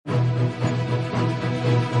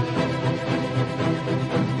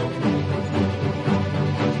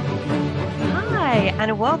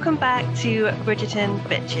And welcome back to Bridgerton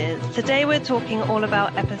Bitches. Today we're talking all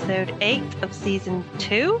about episode 8 of season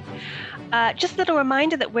 2. Just a little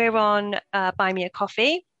reminder that we're on Buy Me a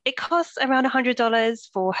Coffee. It costs around $100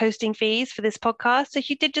 for hosting fees for this podcast. So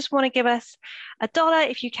if you did just want to give us $1,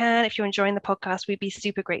 if you can, if you're enjoying the podcast, we'd be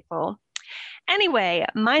super grateful. Anyway,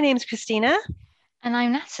 my name's Christina. And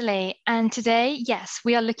I'm Natalie. And today, yes,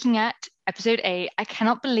 we are looking at episode 8. I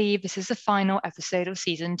cannot believe this is the final episode of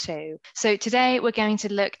season 2. So today we're going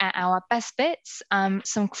to look at our best bits,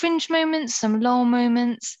 some cringe moments, some lol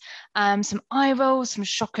moments, some eye rolls, some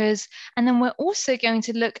shockers. And then we're also going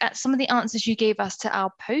to look at some of the answers you gave us to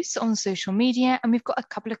our posts on social media. And we've got a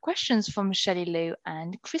couple of questions from Shelley Lou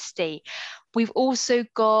and Christy. We've also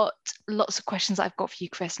got lots of questions that I've got for you,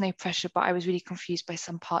 Chris. No pressure, but I was really confused by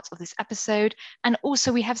some parts of this episode. And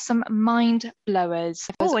also we have some mind blowers.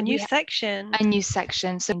 Oh, a new section. A new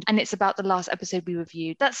section. And it's about the last episode we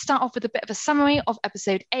reviewed. Let's start off with a bit of a summary of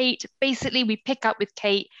episode 8. Basically, we pick up with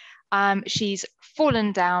Kate. She's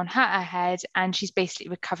fallen down, hurt her head, and she's basically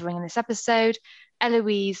recovering in this episode.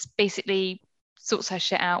 Eloise basically sorts her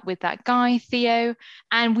shit out with that guy, Theo,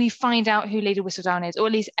 and we find out who Lady Whistledown is, or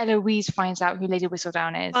at least Eloise finds out who Lady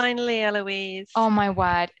Whistledown is. Finally, Eloise. Oh my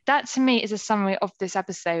word. That to me is a summary of this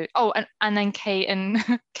episode. Oh, and then Kate and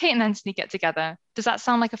Anthony get together. Does that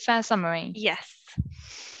sound like a fair summary? Yes.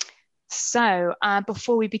 So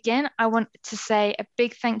before we begin, I want to say a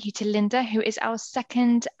big thank you to Linda, who is our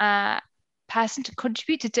second person to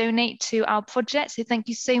contribute, to donate to our project. So thank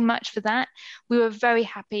you so much for that. We were very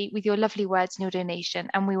happy with your lovely words and your donation,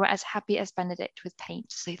 and we were as happy as Benedict with paint.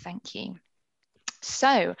 So thank you.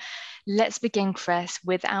 So let's begin, Chris,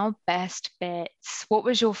 with our best bits. What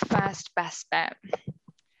was your first best bit?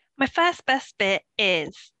 My first best bit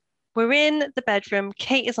is we're in the bedroom.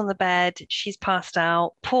 Kate is on the bed. She's passed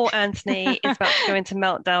out. Poor Anthony is about to go into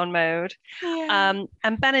meltdown mode. Yeah.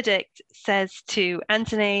 And Benedict says to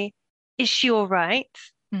Anthony, "Is she all right?"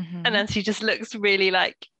 Mm-hmm. And Anthony just looks really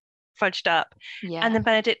like fudged up. Yeah. And then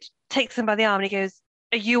Benedict takes him by the arm and he goes,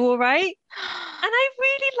 "Are you all right?" And I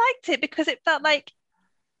really liked it because it felt like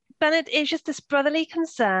Benedict, it was just this brotherly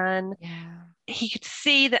concern. Yeah. He could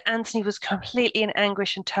see that Anthony was completely in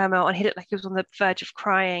anguish and turmoil, and he looked like he was on the verge of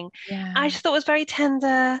crying. Yeah. I just thought it was very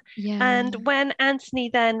tender. Yeah. And when Anthony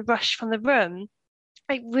then rushed from the room,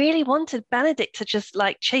 I really wanted Benedict to just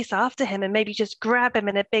like chase after him and maybe just grab him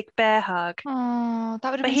in a big bear hug. Oh,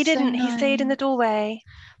 that would have But been he didn't. so He stayed in the nice. doorway.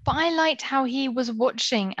 But I liked how he was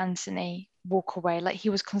watching Anthony walk away, like he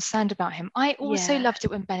was concerned about him. I also Yeah. loved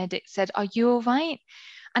it when Benedict said, "Are you all right?"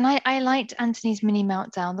 And I liked Anthony's mini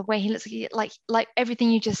meltdown, the way he looks like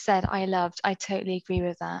everything you just said, I loved. I totally agree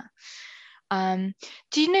with that.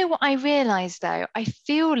 Do you know what I realized though? I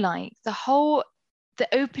feel like the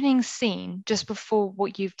opening scene just before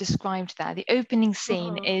what you've described there, the opening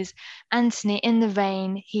scene is Anthony in the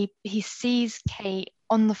rain. He sees Kate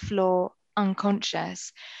on the floor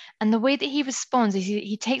unconscious, and the way that he responds is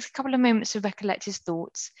he takes a couple of moments to recollect his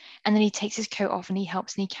thoughts, and then he takes his coat off and he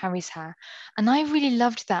helps and he carries her. And I really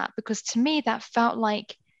loved that, because to me that felt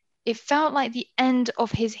like the end of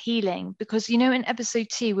his healing, because you know in episode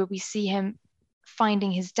 2 where we see him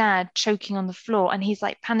finding his dad choking on the floor and he's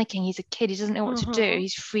like panicking, he's a kid, he doesn't know what to do,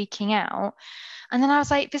 he's freaking out. And then I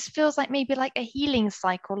was like, this feels like maybe like a healing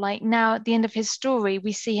cycle. Like now at the end of his story,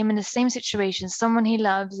 we see him in the same situation. Someone he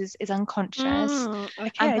loves is unconscious.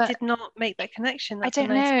 Okay, I did not make that connection. That's I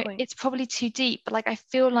don't a nice know, point. it's probably too deep, but like I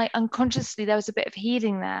feel like unconsciously there was a bit of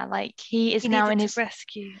healing there. Like he is He now needed in to his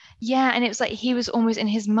rescue. Yeah, and it was like he was almost in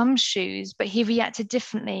his mum's shoes, but he reacted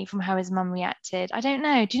differently from how his mum reacted. I don't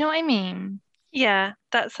know. Do you know what I mean? Yeah,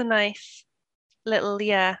 that's a nice little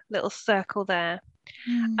circle there.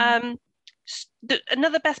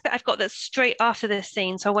 Another best bit I've got that's straight after this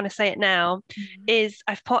scene, so I want to say it now, is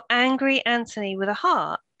I've put angry Anthony with a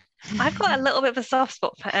heart. I've got a little bit of a soft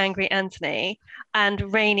spot for angry Anthony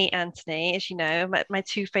and rainy Anthony, as you know, my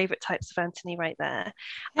two favorite types of Anthony right there.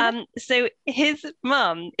 So his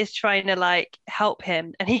mum is trying to like help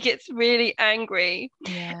him, and he gets really angry,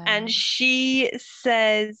 and she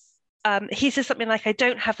says, he says something like, "I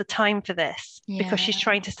don't have the time for this," because she's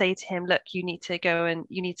trying to say to him, "Look, you need to go and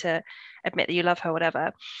you need to admit that you love her,"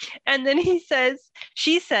 whatever. And then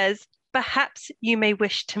she says, "Perhaps you may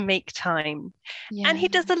wish to make time." And he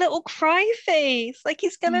does a little cry face, like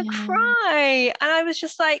he's gonna cry. And I was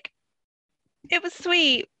just like, it was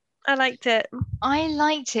sweet. I liked it. I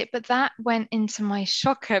liked it, but that went into my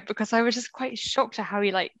shocker because I was just quite shocked at how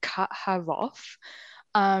he like cut her off.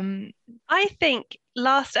 I think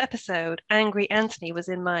last episode, Angry Anthony was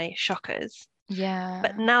in my shockers. Yeah.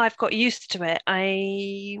 But now I've got used to it.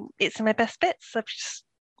 It's in my best bits. I've just,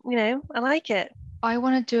 I like it. I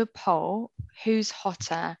want to do a poll. Who's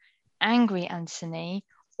hotter, angry Anthony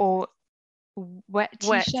or wet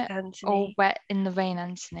Wet t-shirt or Anthony. wet in the rain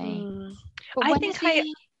Anthony? Hmm. But I when is think I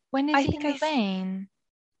he? When is I he think in the rain?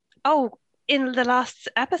 oh, in the last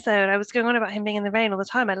episode, I was going on about him being in the rain all the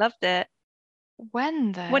time. I loved it.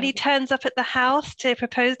 When When though? he turns up at the house to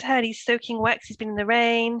propose to her and he's soaking wet 'cause he's been in the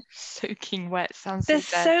rain. Soaking wet sounds so There's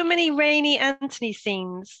dead. so many rainy Anthony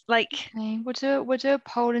scenes. Like, Okay, we'll do a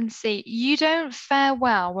poll and see. You don't fare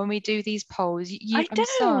well when we do these polls. I I'm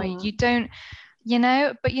sorry, you don't.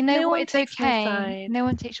 don't, but you know No what? one It's takes my okay. side. No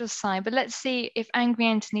one takes your side. But let's see if Angry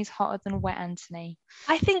Anthony's hotter than Wet Anthony.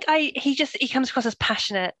 I think he comes across as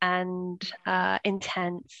passionate and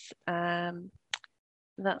intense.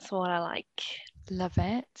 That's what I like. Love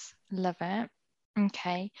it. Love it.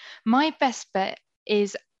 Okay. My best bet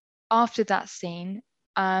is after that scene.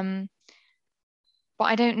 But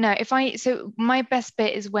I don't know if so my best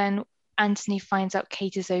bit is when Anthony finds out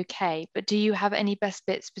Kate is okay. But do you have any best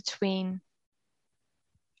bits between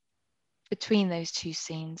those two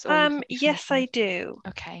scenes, or are you happy for me to Yes, I move? do.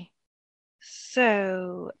 Okay.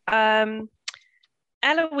 So,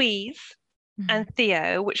 Eloise Mhm. and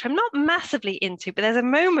Theo, which I'm not massively into, but there's a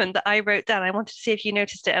moment that I wrote down. I wanted to see if you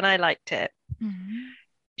noticed it, and I liked it. Mhm.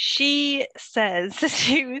 She says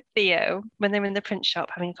to Theo when they're in the print shop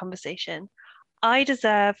having a conversation, I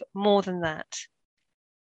deserve more than that.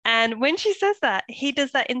 And when she says that, he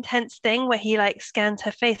does that intense thing where he like scans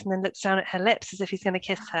her face and then looks down at her lips as if he's going to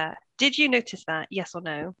kiss her. Did you notice that? Yes or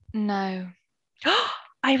no? No.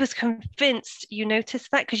 I was convinced you noticed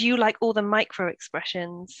that because you like all the micro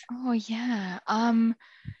expressions. Oh yeah.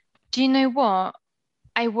 Do you know what?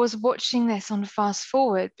 I was watching this on fast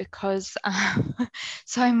forward because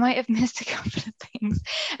so I might have missed a couple of things,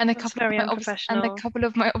 and a That's couple of very my unprofessional.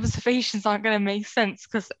 observations aren't going to make sense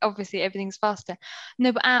because obviously everything's faster.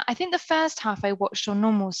 No, but I think the first half I watched on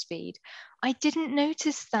normal speed. I didn't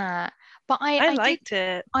notice that, but I I did. liked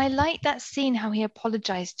it. I liked that scene how he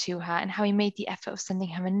apologized to her and how he made the effort of sending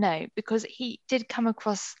her a note because he did come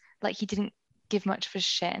across like he didn't give much of a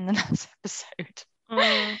shit in the last episode.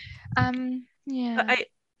 Mm. But Yeah.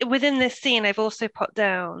 within this scene, I've also put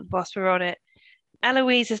down, whilst we're on it,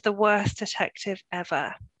 Eloise is the worst detective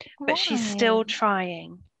ever, but she's Why? still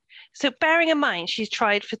trying. So, bearing in mind, she's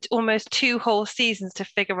tried for almost two whole seasons to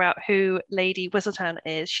figure out who Lady Whistledown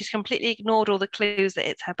is. She's completely ignored all the clues that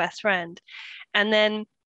it's her best friend. And then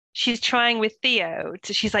she's trying with Theo.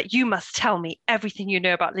 She's like, you must tell me everything you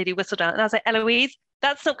know about Lady Whistledown. And I was like, Eloise,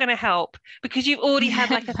 that's not going to help because you've already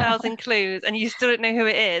had like a thousand clues and you still don't know who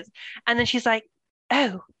it is. And then she's like,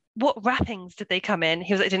 oh, what wrappings did they come in?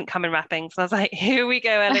 He was like, it didn't come in wrappings. And I was like, here we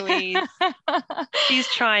go, Eloise. She's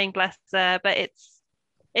trying, bless her, but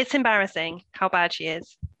it's embarrassing how bad she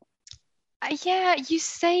is. Yeah, you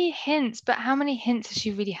say hints, but how many hints has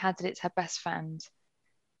she really had that it's her best friend?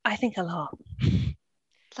 I think a lot.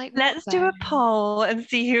 Like what Let's do though? a poll and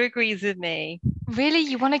see who agrees with me. Really?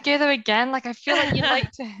 You want to go there again? Like I feel like you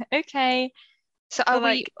like to. Okay. So So are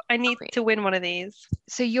we? like I need to win one of these.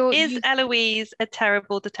 So you're Is you. Eloise a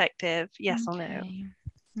terrible detective? Yes or no? Okay.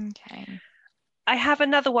 Okay. I have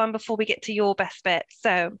another one before we get to your best bit.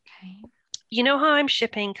 So, Okay. you know how I'm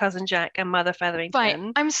shipping Cousin Jack and Mother Right.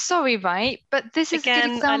 Featherington? I'm sorry, right? But this is a good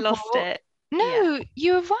Again, I example. lost it. Yeah. No,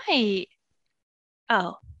 you were right,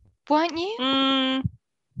 Oh, weren't you? mm,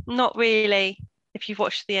 not really. If you've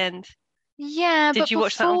watched the end. Yeah, Did but you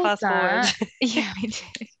watch that on before fast forward? that, yeah, I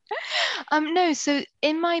did. No, so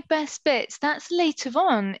in my best bits, that's later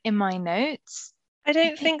on in my notes. I I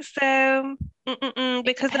don't think think so. it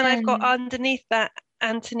Because then I've got depends. underneath that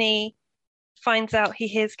Anthony finds out he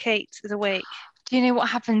hears Kate is awake. Do you know what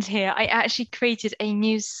happened here? I actually created a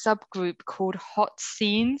new subgroup called Hot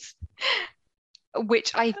Scenes,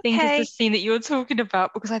 which I think is the Okay. scene that you're talking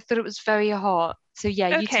about because I thought it was very hot. So yeah,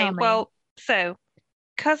 you tell Okay. me. Well, so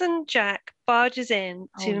cousin Jack barges in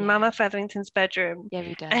Oh to yeah, Mama Featherington's bedroom yeah,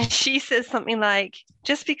 he does. and she says something like,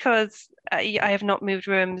 just because I have not moved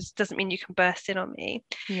rooms doesn't mean you can burst in on me.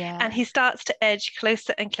 And Yeah, he starts to edge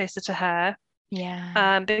closer and closer to her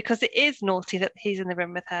yeah, because it is naughty that he's in the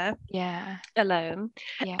room with her yeah, alone.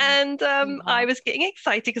 yeah. And Very I hot. was getting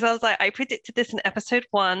excited because I was like, I predicted this in episode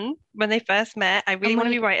one when they first met. I really And want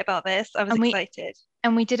to be we right about this. I was and we excited.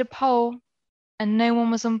 and we did a poll, and no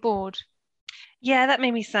one was on board. Yeah, that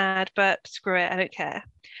made me sad, but screw it, I don't care.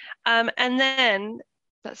 And then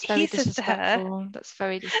That's he very says to her, disrespectful. That's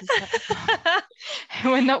very disrespectful.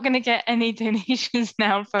 We're not going to get any donations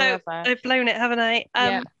now oh, forever. I've blown it, haven't I?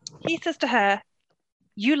 Yeah. He says to her,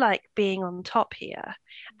 you like being on top here.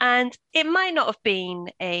 And it might not have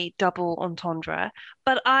been a double entendre,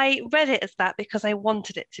 but I read it as that because I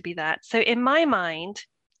wanted it to be that. So in my mind,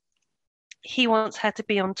 he wants her to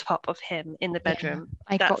be on top of him in the Yeah, bedroom.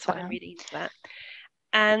 I got That's what I'm that. reading into that.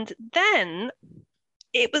 And then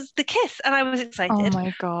it was the kiss, and I was Oh excited.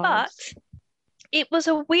 my God. But it was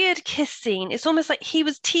a weird kiss scene. It's almost like he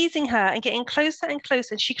was teasing her and getting closer and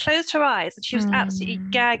closer. And she closed her eyes and she was absolutely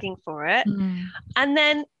Mm, gagging for it. mm. And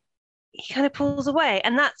then he kind of pulls away.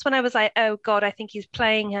 And that's when I was like, oh God, I think he's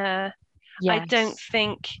playing her. I don't Yes,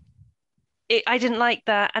 think I didn't like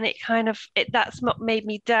that. And that's what made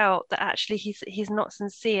me doubt that actually he's not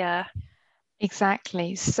sincere.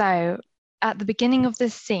 exactly. So at the beginning of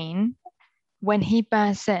this scene, when he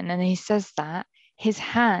bursts in and he says that,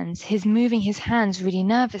 he's moving his hands really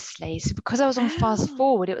nervously. So because I was on fast Oh.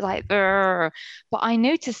 forward, it was like, "Grr." But I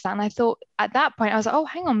noticed that and I thought at that point, I was like, oh,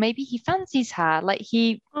 hang on, maybe he fancies her. Like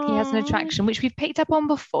he has an Mm. attraction, which we've picked up on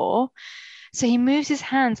before. So he moves his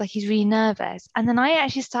hands like he's really nervous. And then I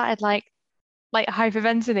actually started like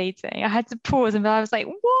hyperventilating. I had to pause and I was like,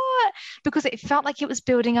 what? Because it felt like it was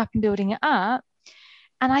building up and building it up.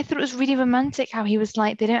 And I thought it was really romantic how he was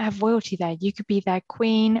like, they don't have royalty there. You could be their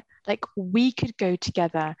queen. Like, we could go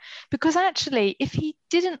together. Because actually, if he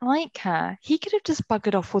didn't like her, he could have just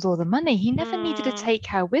buggered off with all the money. He never needed to Mm. take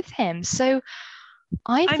her with him. So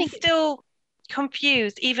I I'm think still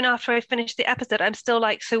confused, even after I finished the episode. I'm still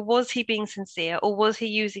like, so was he being sincere or was he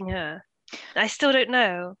using her? I still don't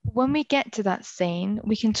know. when we get to that scene,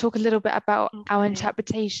 we can talk a little bit about our Okay.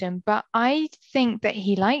 interpretation. But I think that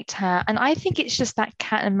he liked her. And I think it's just that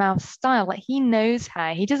cat and mouse style. Like, he knows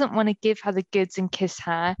her. He doesn't want to give her the goods and kiss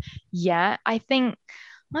her yet. I think,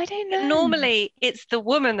 I don't know. Normally, it's the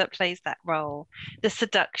woman that plays that role, the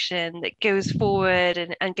seduction that goes forward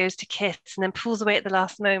and goes to kiss and then pulls away at the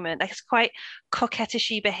last moment. Like it's quite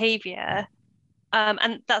coquettishy behavior.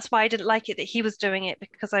 And that's why I didn't like it that he was doing it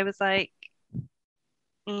because I was like,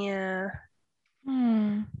 yeah.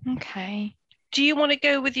 Okay. Do you want to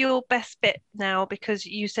go with your best bit now? Because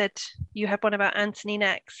you said you had one about Anthony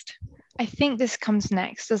next. I think this comes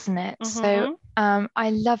next, doesn't it? So Mm-hmm. I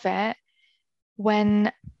love it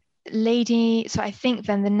when so I think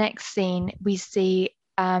then the next scene we see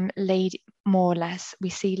Lady, more or less, we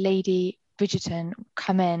see Lady Bridgerton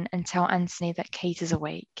come in and tell Anthony that Kate is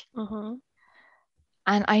awake. Mm-hmm.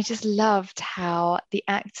 And I just loved how the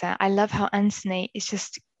actor, I love how Anthony is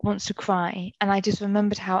just wants to cry. And I just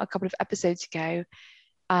remembered how a couple of episodes ago,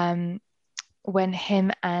 um, when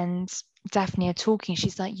him and Daphne are talking,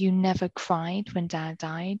 she's like, you never cried when Dad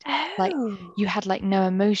died. Like, Oh, you had like no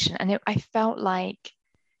emotion. And I felt like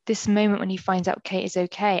this moment when he finds out Kate is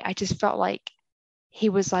okay, I just felt like he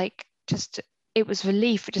was like, just, it was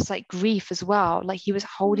relief, just like grief as well. Like he was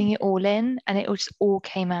holding it all in and it just all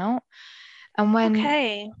came out. And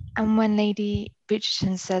okay. when Lady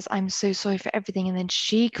Bridgerton says, I'm so sorry for everything, and then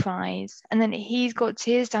she cries, and then he's got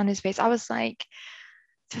tears down his face, I was like,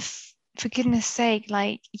 for goodness sake,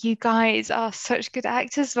 like you guys are such good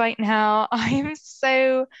actors right now. I am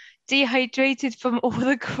so dehydrated from all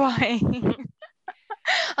the crying.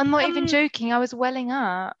 I'm not even Um, joking. I was welling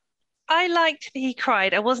up. I liked that he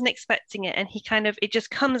cried. I wasn't expecting it, and it just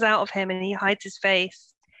comes out of him, and he hides his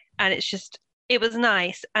face, and it was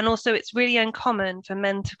nice, and also it's really uncommon for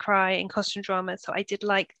men to cry in costume drama, so I did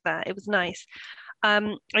like that. It was nice.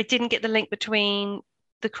 I didn't get the link between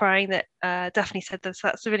the crying that Daphne said, so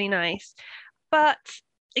that's really nice. But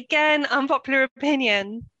again, unpopular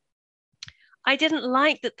opinion. I didn't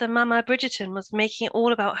like that the Mama Bridgerton was making it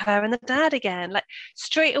all about her and the dad again. Like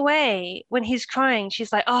straight away when he's crying,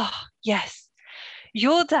 she's like, "Oh yes,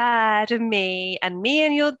 your dad and me and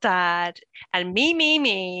your dad, and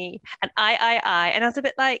me, and I." And I was a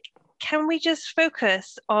bit like, can we just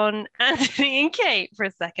focus on Anthony and Kate for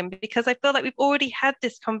a second? Because I feel like we've already had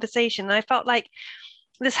this conversation. And I felt like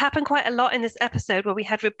this happened quite a lot in this episode where we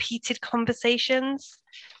had repeated conversations.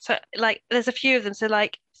 So, like, there's a few of them. So,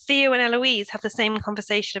 like, Theo and Eloise have the same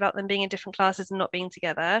conversation about them being in different classes and not being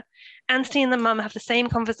together. Anthony and the mum have the same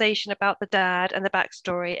conversation about the dad and the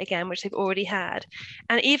backstory again, which they've already had.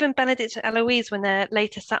 And even Benedict and Eloise, when they're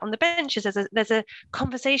later sat on the benches, there's a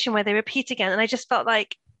conversation where they repeat again. And I just felt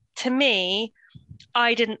like, to me,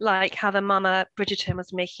 I didn't like how the mama Bridgerton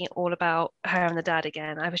was making it all about her and the dad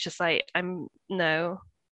again. I was just like, I'm no,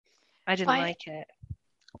 I didn't I like it.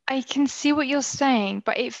 I can see what you're saying,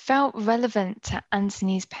 but it felt relevant to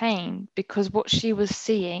Anthony's pain because what she was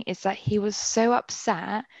seeing is that he was so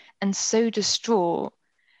upset and so distraught,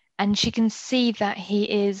 and she can see that he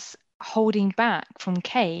is holding back from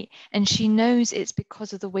Kate, and she knows it's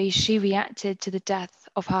because of the way she reacted to the death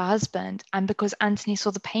of her husband and because Anthony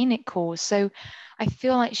saw the pain it caused. So I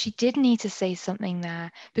feel like she did need to say something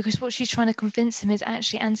there, because what she's trying to convince him is,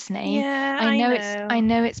 actually, Anthony, Yeah, I I know it's know. I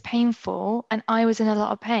know it's painful and I was in a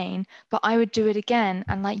lot of pain, but I would do it again,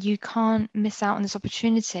 and like, you can't miss out on this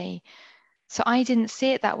opportunity. So I didn't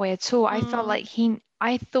see it that way at all. I felt Mm, like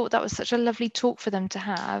I thought that was such a lovely talk for them to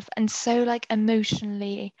have, and so like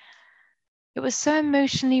emotionally, it was so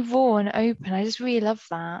emotionally raw and open. I just really love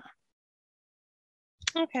that.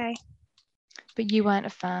 okay. But you weren't a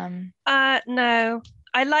fan. No.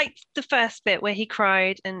 I liked the first bit where he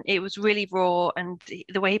cried and it was really raw and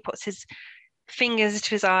the way he puts his fingers to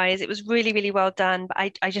his eyes, it was really, really well done.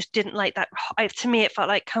 But I just didn't like that. To me, it felt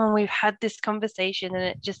like, come on, we've had this conversation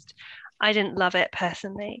and I didn't love it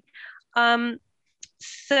personally. Um,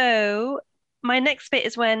 so my next bit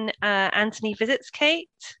is when Anthony visits Kate.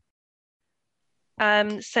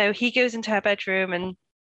 So he goes into her bedroom and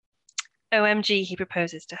OMG, he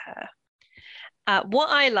proposes to her. What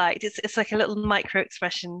I liked, it's like a little micro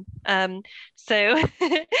expression. So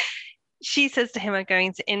she says to him, I'm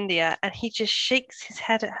going to India, and he just shakes his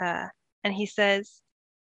head at her and he says,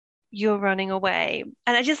 You're running away.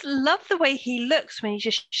 And I just love the way he looks when he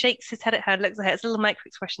just shakes his head at her and looks at her. It's a little micro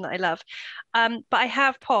expression that I love. But I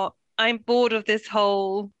have put, I'm bored of this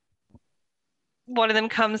whole one of them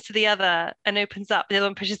comes to the other and opens up, the other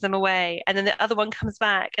one pushes them away, and then the other one comes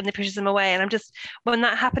back and they pushes them away. And I'm just, when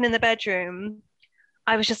that happened in the bedroom,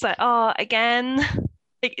 I was just like, oh, again.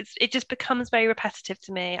 It just becomes very repetitive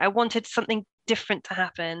to me. I wanted something different to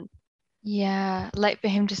happen. Yeah, like for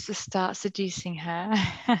him just to start seducing her.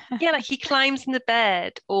 Yeah, like he climbs in the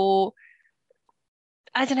bed, or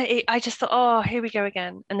I don't know. I just thought, oh, here we go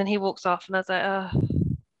again. And then he walks off, and I was like, oh,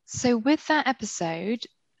 So with that episode,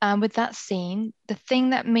 with that scene, the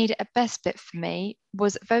thing that made it a best bit for me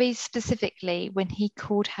was very specifically when he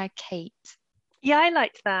called her Kate. yeah, I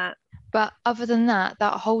liked that. But other than that,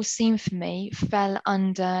 that whole scene for me fell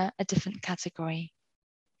under a different category.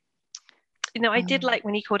 I did Um, like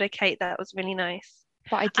when he called her Kate. That was really nice.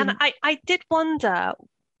 but I And didn't. I did wonder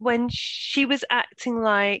when she was acting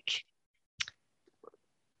like,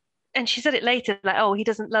 and she said it later, like, oh, he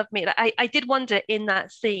doesn't love me. Like, I did wonder in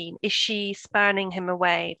that scene, is she spurning him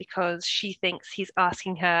away because she thinks he's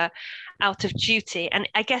asking her out of duty? And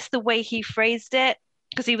I guess the way he phrased it,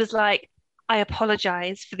 because he was like, I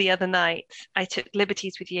apologize for the other night. I took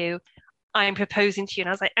liberties with you. I'm proposing to you. And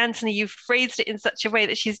I was like, Anthony, you've phrased it in such a way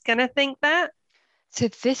that she's going to think that. So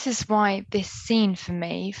this is why this scene for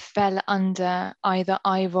me fell under either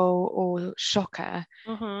eye roll or shocker.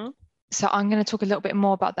 Mm-hmm. So I'm going to talk a little bit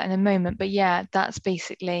more about that in a moment. But yeah, that's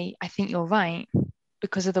basically, I think you're right,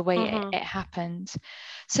 because of the way Mm-hmm. it happened.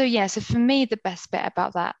 So yeah, so for me, the best bit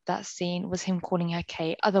about that scene was him calling her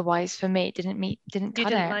Kate. Otherwise, for me, it didn't You cut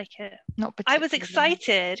didn't it, like it. not I was particularly.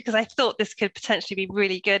 excited because I thought this could potentially be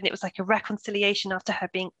really good. And it was like a reconciliation after her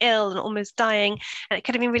being ill and almost dying. And it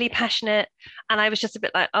could have been really passionate. And I was just a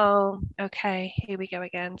bit like, oh, okay, here we go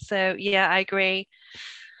again. So yeah, I agree.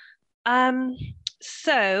 Um,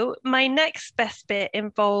 so my next best bit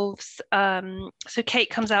involves so Kate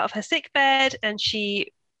comes out of her sick bed and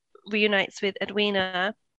she reunites with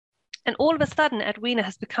Edwina. And all of a sudden, Edwina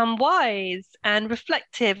has become wise and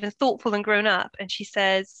reflective and thoughtful and grown up. And she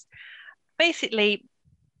says, basically,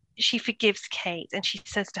 she forgives Kate and she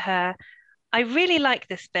says to her, I really like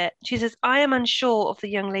this bit. She says, I am unsure of the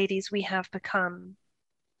young ladies we have become.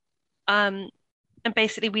 Um, and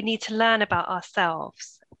basically, we need to learn about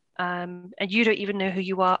ourselves. And you don't even know who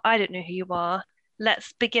you are. I don't know who you are.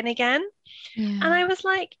 Let's begin again. And Yeah. I was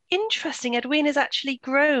like, interesting. Edwina's actually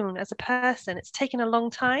grown as a person. It's taken a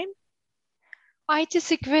long time. I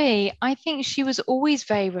disagree. I think she was always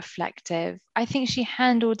very reflective. I think she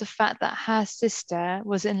handled the fact that her sister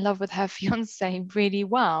was in love with her fiance really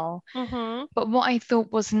well. Mm-hmm. But what I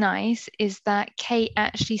thought was nice is that Kate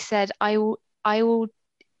actually said, I will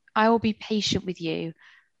be patient with you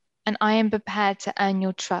and I am prepared to earn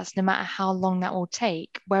your trust no matter how long that will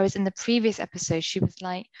take. Whereas in the previous episode, she was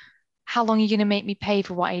like, how long are you going to make me pay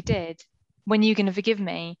for what I did? When are you going to forgive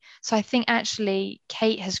me? So I think actually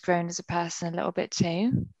Kate has grown as a person a little bit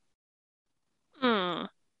too. Mm.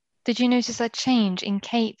 Did you notice a change in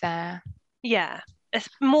Kate there? Yeah. It's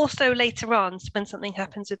more so later on when something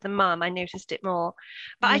happens with the mum, I noticed it more.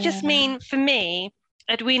 But I just Yeah. mean, for me,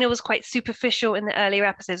 Edwina was quite superficial in the earlier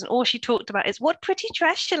episodes, and all she talked about is, what pretty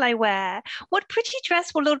dress shall I wear? What pretty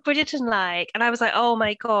dress will Lord Bridgerton like? And I was like, oh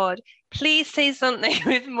my God, please say something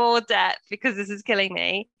with more depth because this is killing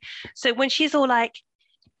me. So when she's all like,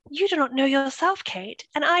 you do not know yourself, Kate,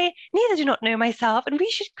 and I neither do not know myself, and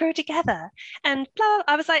we should grow together. And blah, blah.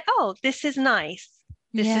 I was like, oh, this is nice.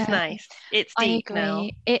 This is Yeah, nice. It's I deep now.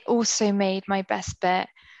 agree. It also made my best bit.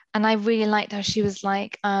 And I really liked how she was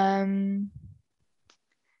like,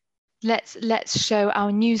 let's show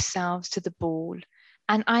our new selves to the ball.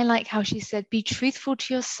 And I like how she said, be truthful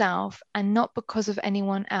to yourself and not because of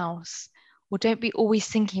anyone else. Or don't be always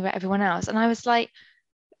thinking about everyone else. And I was like,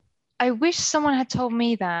 I wish someone had told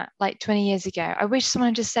me that like 20 years ago. I wish someone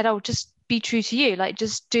had just said, oh, just be true to you. Like,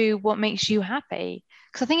 just do what makes you happy.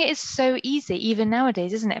 Because I think it is so easy, even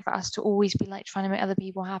nowadays, isn't it, for us to always be like trying to make other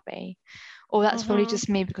people happy? Or that's probably Hmm. just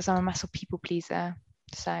me because I'm a massive people pleaser.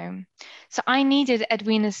 So I needed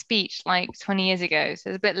Edwina's speech like 20 years ago. So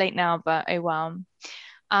it's a bit late now, but oh well.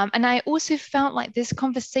 And I also felt like this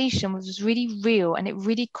conversation was really real and it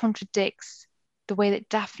really contradicts the way that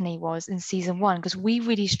Daphne was in season one, because we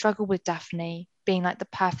really struggled with Daphne being like the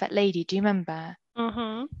perfect lady. Do you remember?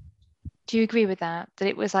 Hmm. Do you agree with that? That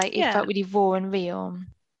it was like, it Yeah. felt really raw and real.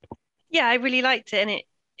 Yeah, I really liked it, and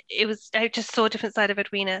it was I just saw a different side of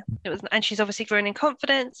Edwina. It was, and she's obviously grown in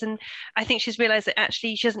confidence, and I think she's realized that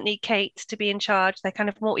actually she doesn't need Kate to be in charge. They're kind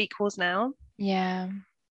of more equals now. Yeah.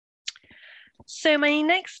 So my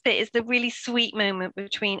next bit is the really sweet moment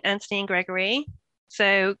between Anthony and Gregory.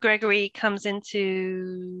 So Gregory comes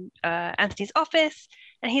into Anthony's office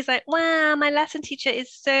and he's like, wow, my lesson teacher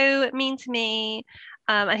is so mean to me.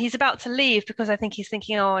 And he's about to leave because I think he's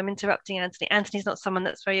thinking, oh, I'm interrupting Anthony. Anthony's not someone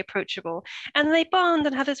that's very approachable. And they bond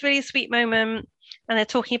and have this really sweet moment. And they're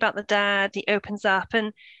talking about the dad. He opens up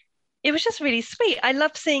and it was just really sweet. I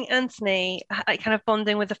loved seeing Anthony like, kind of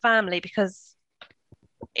bonding with the family because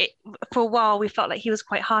it for a while we felt like he was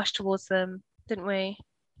quite harsh towards them, didn't we?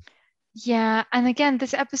 Yeah, and again,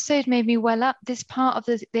 this episode made me well up. This part of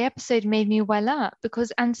the episode made me well up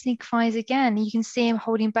because Anthony cries again. You can see him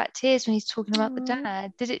holding back tears when he's talking about the Mm,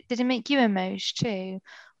 dad. Did it make you emotion too?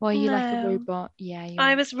 Or are you like a no, robot? Yeah, you're a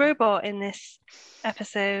I was robot. robot in this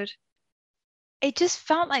episode. It just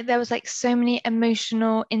felt like there was like so many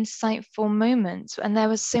emotional, insightful moments, and there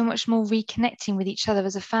was so much more reconnecting with each other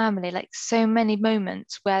as a family. Like so many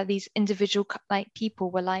moments where these individual like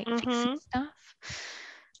people were like fixing Hmm. stuff.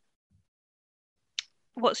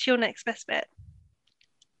 What's your next best bit?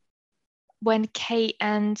 When Kate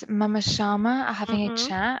and Mama Sharma are having a Hmm.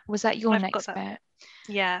 chat, was that your I've got next that bit. bit?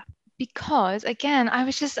 Yeah. Because again, I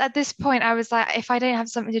was just at this point, I was like, if I don't have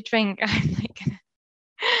something to drink, I'm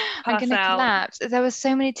Pass gonna out. collapse. There were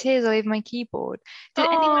so many tears all over my keyboard. Did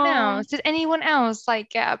anyone Oh, else? Did anyone else like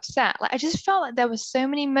get upset? Like I just felt like there were so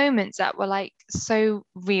many moments that were like so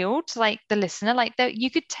real to like the listener. Like that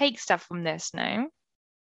you could take stuff from this, no?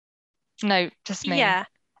 No, just me. yeah.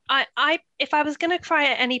 If I was gonna cry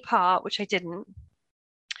at any part, which I didn't,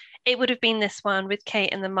 it would have been this one with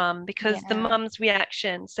Kate and the mum because the Yeah. mum's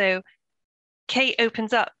reaction. So Kate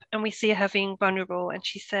opens up and we see her being vulnerable, and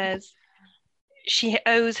she says, she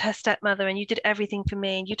owes her stepmother and you did everything for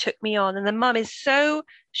me and you took me on, and the mum is so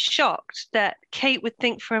shocked that Kate would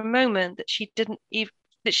think for a moment that she didn't even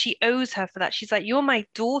that she owes her for that. She's like, you're my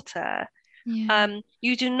daughter, Yeah.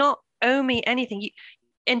 you do not owe me anything.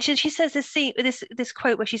 And she says this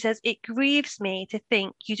quote where she says, it grieves me to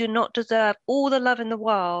think you do not deserve all the love in the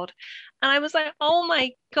world. And I was like, oh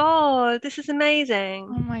my god, this is amazing.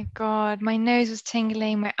 Oh my God, my nose was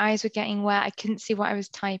tingling, my eyes were getting wet, I couldn't see what I was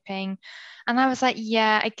typing. And I was like,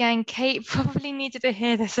 yeah, again, Kate probably needed to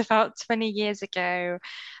hear this about 20 years ago.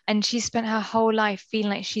 And she spent her whole life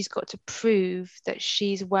feeling like she's got to prove that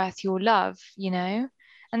she's worth your love, you know?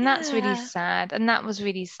 And that's really Yeah. sad. And that was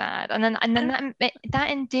really sad. And then And that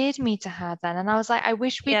endeared me to her then. And I was like, I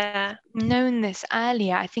wish we'd yeah. known this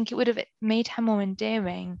earlier. I think it would have made her more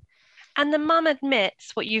endearing. And the mum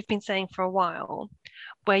admits what you've been saying for a while,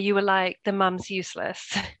 where you were like, the mum's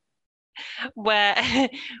useless, where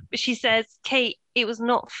she says, Kate, it was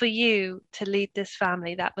not for you to lead this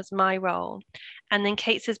family. That was my role. And then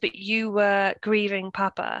Kate says, but you were grieving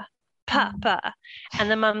Papa. Mm. Papa.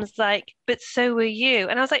 And the mum's like, but so were you.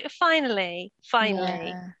 And I was like, finally, finally.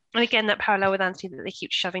 Yeah. And again, that parallel with Anthony that they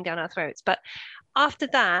keep shoving down our throats. But after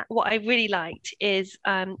that, what I really liked is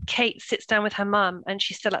Kate sits down with her mum and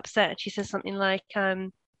she's still upset. She says something like,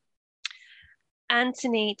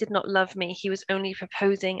 Anthony did not love me. He was only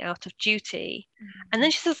proposing out of duty. And then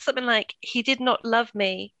Mm. she says something like, he did not love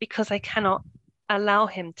me because I cannot allow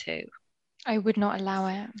him to. I would not allow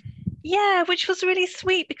it. Yeah, which was really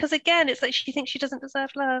sweet because again, it's like she thinks she doesn't deserve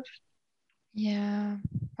love. Yeah,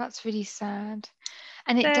 that's really sad.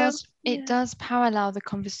 And it So, does it yeah. does parallel the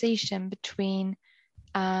conversation between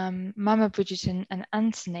Mama Bridgerton and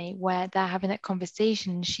Anthony, where they're having that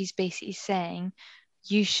conversation and she's basically saying,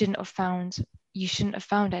 you shouldn't have found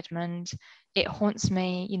Edmund. It haunts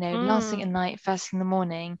me, last thing at night, first thing in the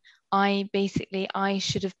morning. I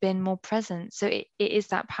should have been more present. So it is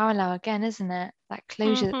that parallel again, isn't it? That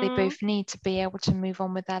closure that they Mm-hmm. both need to be able to move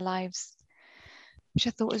on with their lives, which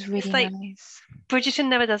I thought was It's really like nice. Bridgerton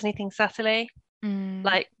never does anything subtly. Mm.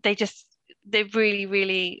 Like they're really,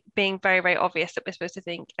 really being very, very obvious that we're supposed to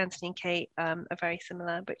think Anthony and Kate are very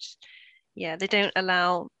similar, which yeah, they don't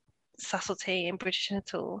allow subtlety in Bridgerton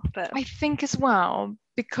at all. But I think as well,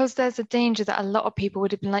 because there's a danger that a lot of people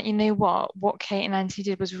would have been like, you know what Kate and Anthony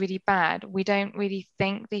did was really bad. We don't really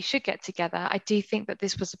think they should get together. I do think that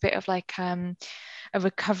this was a bit of like a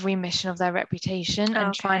recovery mission of their reputation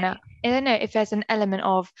and trying to, okay. I don't know if there's an element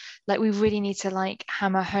of like we really need to like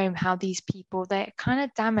hammer home how these people, they're kind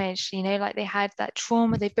of damaged, like they had that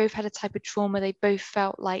trauma. They both had a type of trauma. They both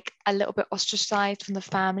felt like a little bit ostracized from the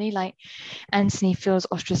family. Like Anthony feels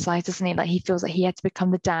ostracized, doesn't he? Like he feels like he had to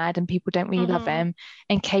become the dad and people don't really love Mm-hmm. him.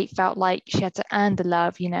 And Kate felt like she had to earn the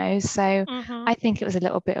love. So Mm-hmm. I think it was a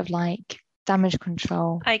little bit of like damage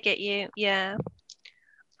control. I get you. Yeah.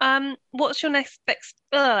 What's your next best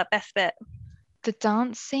bit? The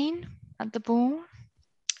dance scene at the ball.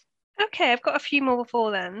 Okay, I've got a few more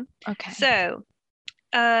before then. Okay. So,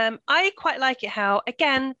 I quite like it how,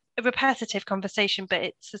 again, a repetitive conversation, but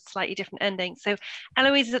it's a slightly different ending. So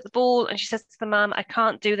Eloise is at the ball and she says to the mum, I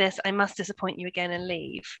can't do this. I must disappoint you again and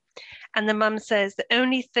leave. And the mum says, the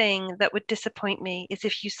only thing that would disappoint me is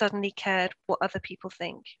if you suddenly cared what other people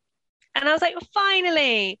think. And I was like,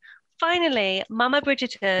 finally, finally, Mama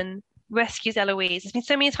Bridgerton rescues Eloise. There's been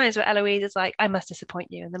so many times where Eloise is like, I must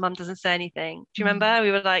disappoint you. And the mum doesn't say anything. Do you Mm. remember?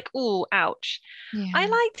 We were like, oh, ouch. I Yeah,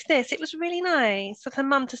 liked this. It was really nice of her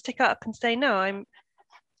mum to stick up and say, no,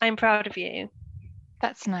 I'm proud of you.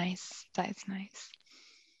 that's nice. That is nice.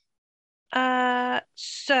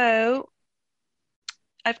 So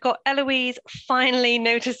I've got Eloise finally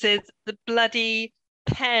notices the bloody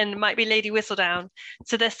Pen might be Lady Whistledown.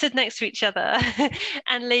 So they're stood next to each other,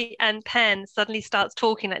 and Pen suddenly starts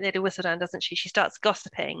talking like Lady Whistledown, doesn't she? She starts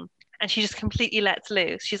gossiping, and she just completely lets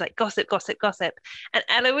loose. She's like gossip, gossip, gossip, and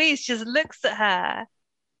Eloise just looks at her,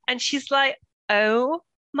 and she's like, "Oh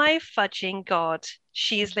my fudging god,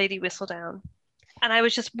 she is Lady Whistledown." And I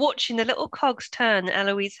was just watching the little cogs turn in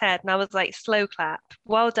Eloise's head, and I was like, "Slow clap,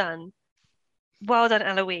 well done,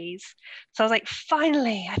 Eloise." So I was like,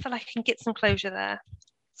 finally, I feel like I can get some closure there.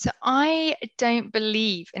 So I don't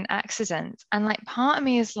believe in accidents. And like part of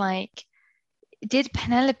me is like, did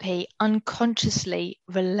Penelope unconsciously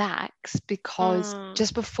relax because Mm,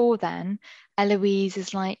 just before then, Eloise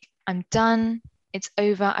is like, I'm done, it's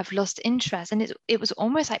over, I've lost interest. And it was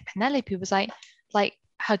almost like Penelope was like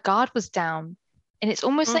her guard was down. And it's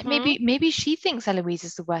almost like mm-hmm. maybe she thinks Eloise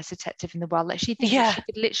is the worst detective in the world. Like she thinks that Yeah, she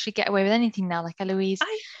could literally get away with anything now. Like Eloise,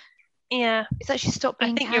 I yeah, it's like she stopped I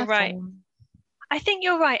being think you're right. careful. I think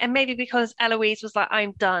you're right. And maybe because Eloise was like,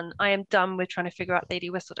 I'm done. I am done with trying to figure out Lady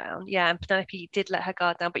Whistledown. Yeah, and Penelope did let her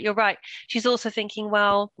guard down. But you're right. She's also thinking,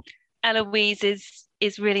 well, Eloise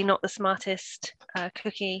is really not the smartest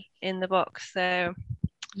cookie in the box. So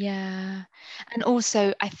Yeah. And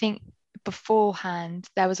also, I think beforehand,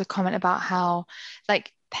 there was a comment about how,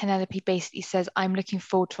 like, Penelope basically says, I'm looking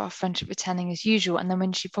forward to our friendship returning as usual. And then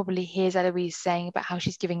when she probably hears Eloise saying about how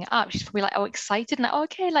she's giving it up, she's probably like, oh, excited. And like, oh,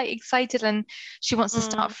 okay, like excited. And she wants to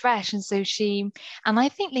start mm, fresh. And so and I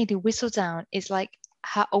think Lady Whistledown is like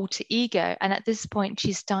her alter ego. And at this point,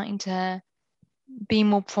 she's starting to be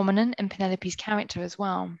more prominent in Penelope's character as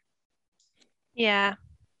well. yeah.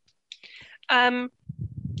 Um,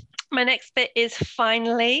 my next bit is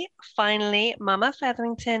finally, Mama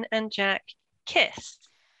Featherington and Jack kiss.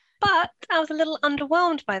 But I was a little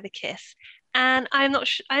underwhelmed by the kiss, and I'm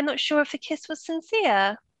not sure if the kiss was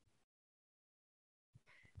sincere.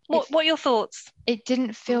 It What are your thoughts it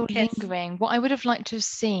didn't on the feel kiss? lingering. What I would have liked to have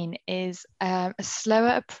seen is a slower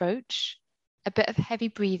approach, a bit of heavy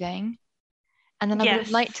breathing, and then I would have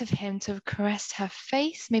Yes. liked of him to have caressed her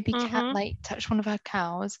face, maybe cat Mm-hmm. like touch one of her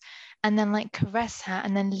cows, and then like caress her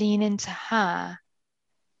and then lean into her.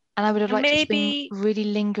 And I would have And liked to have been maybe, really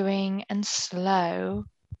lingering and slow.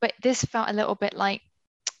 But this felt a little bit like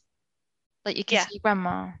you yeah, kiss your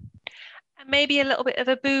grandma. and maybe a little bit of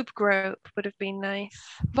a boob grope would have been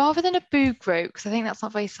nice. Rather than a boob grope, because I think that's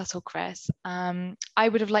not very subtle, Chris. I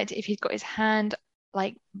would have liked it if he'd got his hand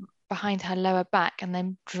like behind her lower back and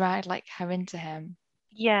then dragged like her into him.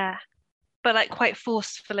 Yeah, but like quite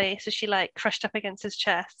forcefully, so she like crushed up against his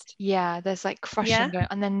chest. Yeah, there's like crushing Yeah, going,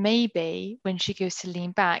 and then maybe when she goes to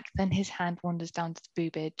lean back, then his hand wanders down to the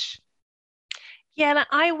boobage. Yeah, like,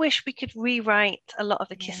 I wish we could rewrite a lot of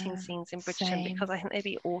the kissing Yeah, scenes in Bridgerton because same. I think they'd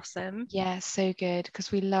be awesome. Yeah, so good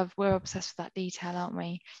because we're obsessed with that detail, aren't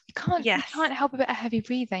we? You Yes. can't help a bit of heavy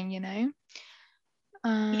breathing, you know?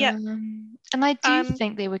 Yep. And I do Um,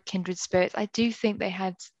 think they were kindred spirits. I do think they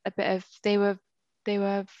had a bit of they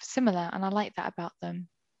were similar, and I like that about them.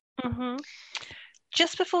 mhm.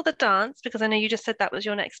 Just before the dance, because I know you just said that was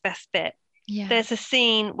your next best bit, Yeah. there's a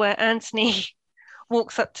scene where Anthony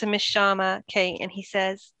walks up to Miss Sharma, Kate, and he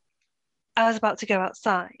says, I was about to go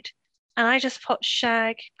outside. And I just put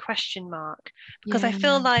shag question mark because I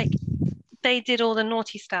feel Yeah. like they did all the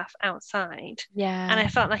naughty stuff outside. And Yeah. I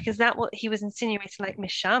felt like, is that what he was insinuating? Like,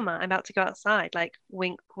 Miss Sharma, I'm about to go outside. Like,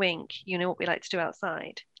 wink, wink. You know what we like to do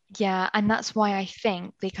outside. Yeah, and that's why I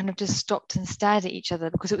think they kind of just stopped and stared at each other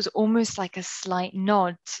because it was almost like a slight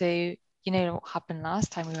nod to, you know, what happened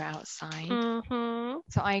last time we were outside. Hmm.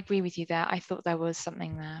 So I agree with you there. I thought there was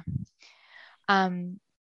something there. Um,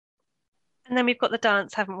 And then we've got the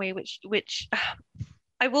dance, haven't we? Which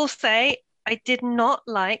I will say, I did not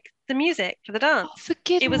like the music for the oh, dance. for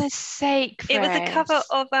It was goodness sake, it was a cover Chris,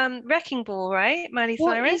 of Wrecking Ball, right? Miley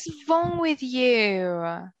what is Cyrus. wrong with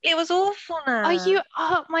you? It was awful Are you, now.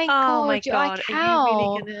 oh my Oh my God, you're like, God,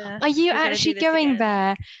 how? are you gonna Actually do this going again?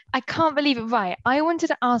 there? I can't believe it. Right. I wanted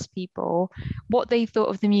to ask people what they thought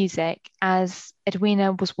of the music as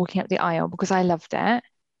Edwina was walking up the aisle because I loved it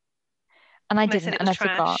and I And I didn't said it and was I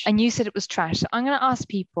forgot. trash. And you said it was trash. So I'm going to ask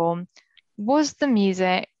people, was the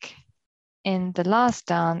music in The Last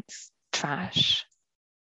Dance trash?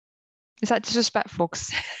 Is that disrespectful?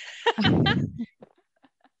 'Cause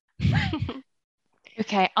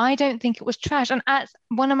okay, I don't think it was trash. And at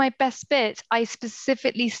one of my best bits, I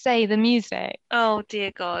specifically say the music. Oh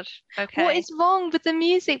dear God. What Okay. is wrong with the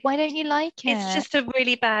music? Why don't you like It's it? just a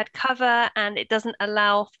really bad cover and it doesn't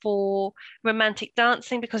allow for romantic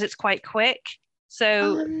dancing because it's quite quick.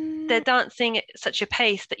 So they're Um, dancing at such a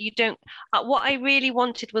pace that you don't. What I really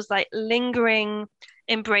wanted was like lingering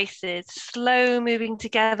embraces, slow moving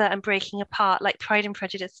together and breaking apart, like Pride and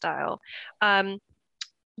Prejudice style. Um,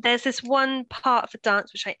 there's this one part of the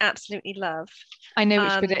dance which I absolutely love. I know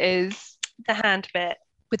which bit it Um, is the hand bit.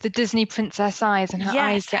 with the Disney princess eyes and her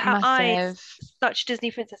eyes Yes, get her eyes, massive. such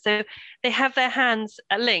Disney princess. So they have their hands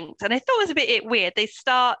linked, and I thought it was a bit weird. They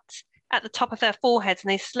start at the top of their foreheads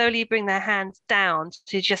and they slowly bring their hands down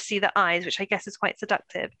to just see the eyes, which I guess is quite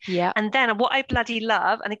seductive. Yep. And then what I bloody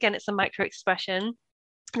love, and again, it's a micro expression,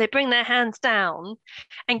 they bring their hands down,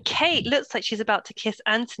 and Kate looks like she's about to kiss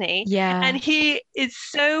Anthony, and Yeah. he is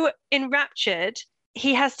so enraptured.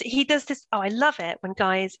 He does this. Oh, I love it when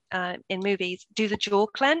guys in movies do the jaw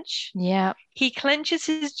clench. Yep. He clenches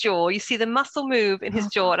his jaw. You see the muscle move in his Oh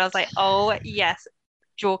jaw, God. and I was like, oh yes,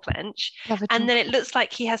 jaw clench. Love a And then joke. it looks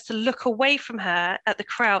like he has to look away from her at the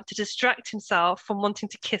crowd to distract himself from wanting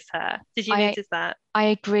to kiss her. Did you I notice that? I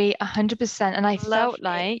agree 100%. And Love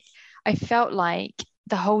it. I felt like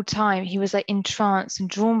the whole time he was like entranced and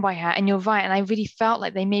drawn by her. And you're right. And I really felt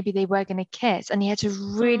like maybe they were going to kiss. And he had to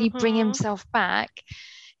really bring Hmm. himself back.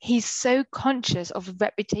 He's so conscious of a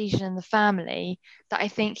reputation in the family that I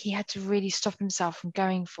think he had to really stop himself from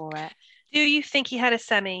going for it. Do you think he had a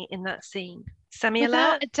semi in that scene? Semi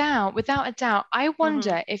Without alert? a doubt, without a doubt. I Hmm.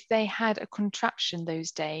 wonder if they had a contraption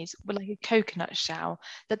those days with like a coconut shell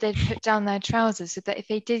that they'd put down their trousers so that if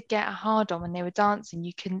they did get a hard on when they were dancing,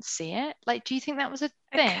 you couldn't see it. Like, do you think that was a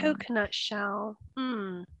A thing? coconut shell.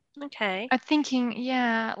 Hmm. Okay. I'm thinking,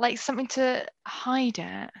 yeah, like something to hide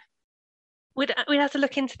it. We'd have to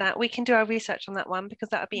look into that. We can do our research on that one because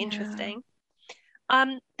that would be Yeah, interesting.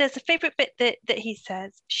 There's a favorite bit that he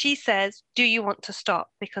says. She says, "Do you want to stop?"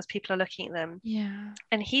 Because people are looking at them, yeah.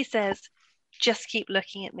 and he says, "Just keep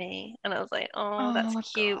looking at me." And I was like, "Oh, that's Oh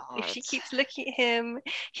cute. If God. she keeps looking at him,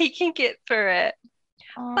 he can get through it."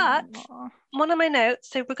 But Oh. one of my notes.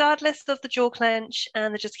 So regardless of the jaw clench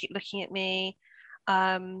and the "just keep looking at me,"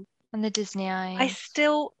 um, And the Disney I eyes.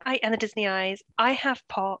 still, I and the Disney eyes, I have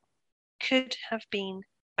pot could have been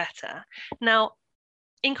better. Now,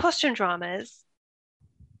 in costume dramas,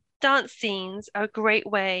 dance scenes are a great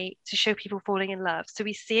way to show people falling in love. So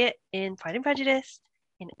we see it in Pride and Prejudice,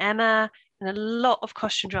 in Emma, in a lot of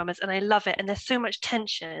costume dramas, and I love it. And there's so much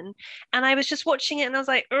tension. And I was just watching it and I was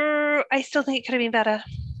like, I still think it could have been better.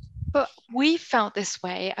 But we felt this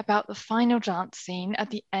way about the final dance scene at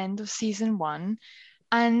the end of season one.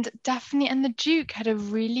 And Daphne and the Duke had a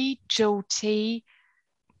really jolty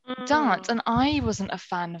dance, Mm, and I wasn't a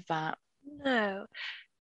fan of that. no.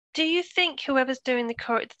 Do you think whoever's doing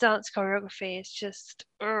the dance choreography is just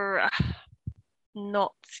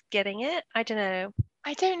not getting it? I don't know.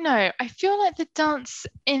 I don't know. I feel like the dance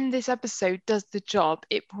in this episode does the job.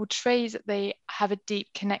 It portrays that they have a deep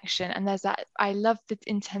connection, and there's that. I love the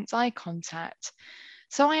intense eye contact.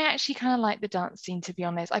 So I actually kind of like the dance scene, to be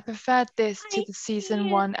honest. I preferred this to I, the season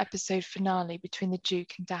yeah, one episode finale between the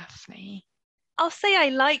Duke and Daphne. I'll say I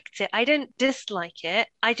liked it. I didn't dislike it.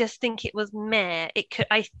 I just think it was meh.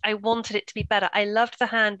 I wanted it to be better. I loved the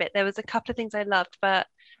hand bit. There was a couple of things I loved, but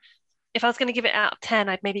if I was going to give it out of 10,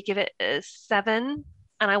 I'd maybe give it a 7,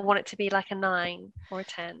 and I want it to be like a 9 or a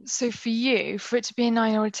 10. So for you, for it to be a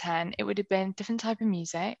 9 or a 10, it would have been different type of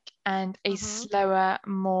music and a Hmm. slower,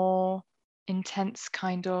 more intense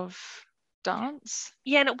kind of dance.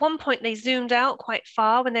 Yeah, and at one point they zoomed out quite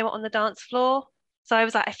far when they were on the dance floor. So I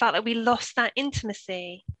was like, I felt like we lost that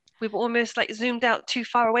intimacy. We were almost like zoomed out too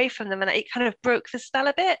far away from them, and it kind of broke the spell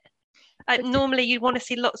a bit. But Normally, you'd want to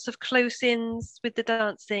see lots of close-ins with the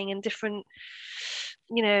dancing and different,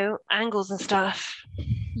 angles and stuff.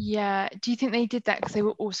 yeah, do you think they did that because they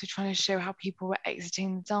were also trying to show how people were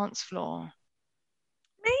exiting the dance floor?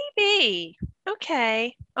 Maybe.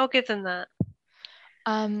 Okay, I'll give them that.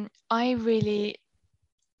 I really,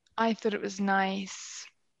 I thought it was nice.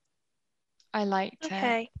 I liked it.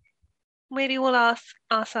 Okay, maybe we'll ask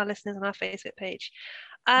our listeners on our Facebook page.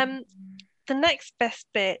 Um, the next best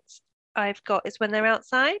bit I've got is when they're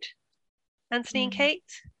outside, Anthony and Mm, Kate.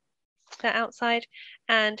 They're outside,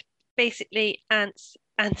 and basically,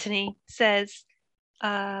 Anthony says,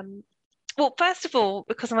 well, first of all,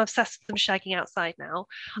 because I'm obsessed with them shagging outside now,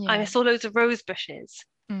 I yeah. saw loads of rose bushes,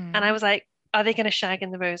 and I Mm, was like, are they going to shag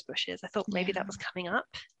in the rose bushes? I thought maybe yeah. that was coming up.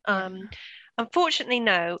 Yeah. Unfortunately,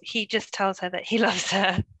 no. He just tells her that he loves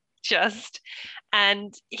her, just,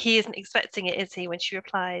 and he isn't expecting it, is he? When she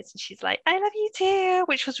replies, and she's like, "I love you too,"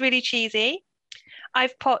 which was really cheesy.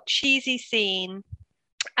 I've put cheesy scene,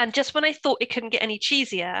 and just when I thought it couldn't get any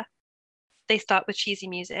cheesier, they start with cheesy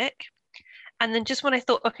music. And then just when I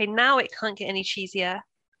thought, okay, now it can't get any cheesier,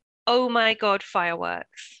 oh my God,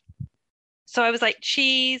 fireworks. So I was like,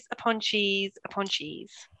 cheese upon cheese upon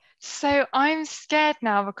cheese. So I'm scared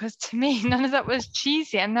now because to me, none of that was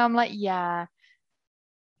cheesy. And now I'm like, yeah,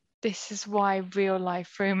 this is why real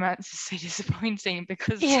life romance is so disappointing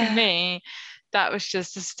because to Yeah. me, that was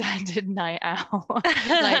just a standard night out.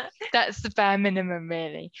 Like that's the bare minimum,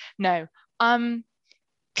 really. No.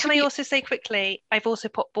 To Can I be also say quickly, I've also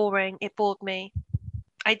put boring. It bored me.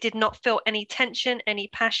 I did not feel any tension, any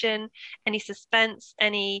passion, any suspense,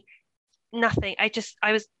 any nothing. I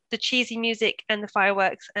was the cheesy music and the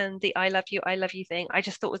fireworks and the I love you thing. I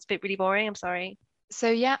just thought was a bit really boring. I'm sorry. so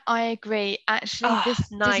yeah, I agree. Actually, Oh,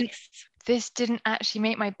 nice. this didn't actually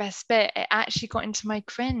make my best bit. It actually got into my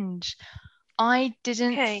cringe. I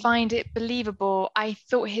didn't Okay. find it believable. I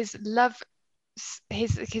thought his love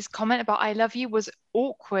his comment about I love you was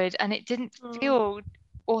awkward and it didn't Mm, feel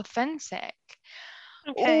authentic.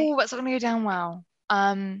 okay. Oh, that's not gonna go down well.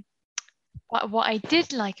 What I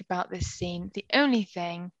did like about this scene, the only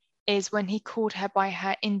thing is when he called her by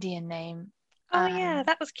her Indian name. Oh yeah, Um,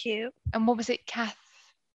 that was cute. and what was it, Kath?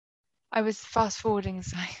 I was fast forwarding,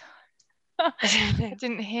 so I don't I know.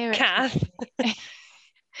 didn't hear it Kath. properly.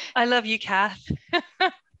 I love you, Kath.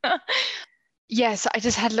 Yes, I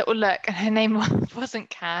just had a little look, and her name wasn't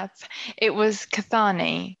Kath, it was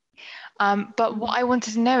Kathani. But what Mm. I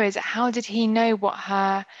wanted to know is how did he know what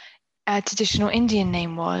her traditional Indian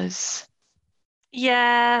name was?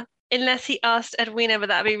 Yeah, unless he asked Edwina, but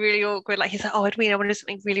that'd be really awkward. Like he's like, "Oh, Edwina, I want to do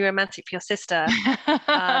something really romantic for your sister.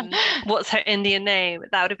 What's her Indian name?"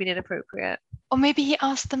 That would have been inappropriate. Or maybe he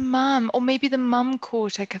asked the mum, or maybe the mum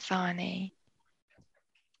called her Kathani.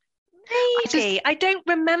 I just, Maybe. I don't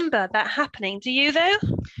remember that happening. Do you though?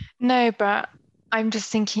 no, but I'm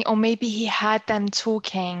just thinking, or maybe he had them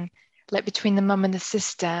talking like between the mum and the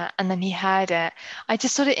sister, and then he heard it. I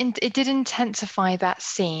just thought it did intensify that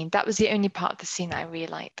scene. That was the only part of the scene that I really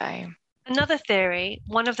liked, though. Another theory,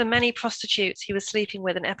 one of the many prostitutes he was sleeping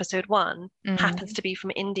with in episode 1 happens Mm, to be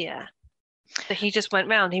from India. So he just went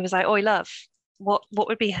round. He was like, "Oi, love, what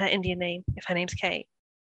would be her Indian name if her name's Kate?"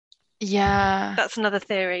 yeah, That's another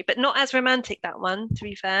theory, but not as romantic, that one, to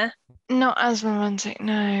be fair. not as romantic.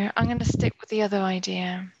 No, I'm going to stick with the other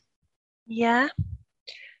idea. Yeah.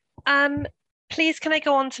 Um, Please can I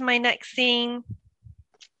go on to my next scene?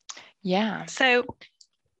 Yeah. So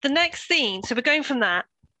the next scene, so we're going from that,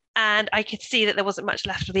 and I could see that there wasn't much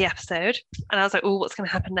left of the episode. And I was like, oh, what's going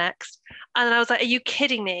to happen next? And then I was like, are you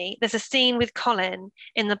kidding me? There's a scene with Colin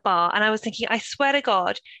in the bar. And I was thinking, I swear to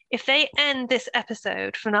God, if they end this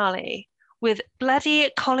episode finale with bloody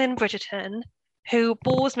Colin Bridgerton, who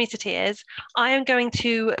bores me to tears, I am going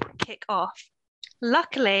to kick off.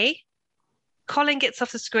 Luckily, Colin gets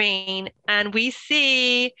off the screen and we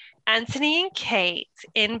see Anthony and Kate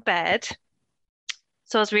in bed.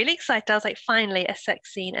 So I was really excited. I was like, finally, a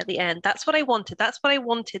sex scene at the end. That's what I wanted. That's what I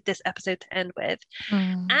wanted this episode to end with.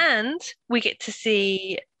 Mm. And we get to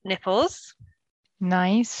see nipples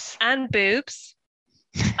Nice. and boobs.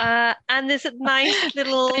 And there's a nice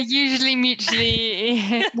little, They're usually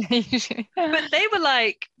mutually. but they were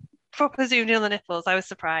like proper zoomed in on the nipples. I was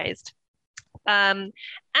surprised. And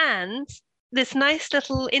this nice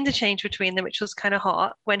little interchange between them, which was kind of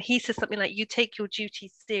hot, when he says something like, "You take your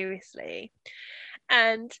duties seriously."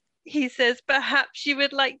 And he says, "Perhaps you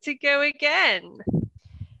would like to go again."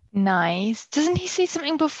 Nice. Doesn't he say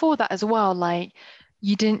something before that as well? Like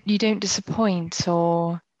you don't disappoint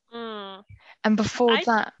or Mm. and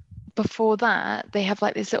I before that, they have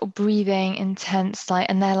like this little breathing, intense, like,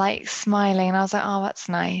 and they're like smiling. And I was like, oh, that's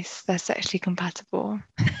nice. They're sexually compatible.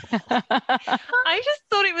 I just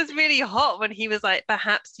thought it was really hot when he was like,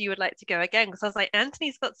 "Perhaps you would like to go again," because I was like,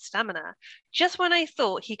 Anthony's got stamina. Just when I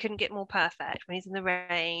thought he couldn't get more perfect, when he's in the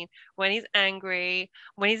rain, when he's angry,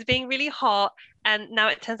 when he's being really hot, and now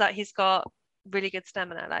it turns out he's got really good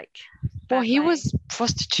stamina. Like, Well, fair he play. was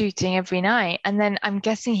prostituting every night. And then I'm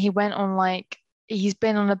guessing he went on like, he's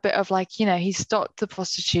been on a bit of like, he stopped the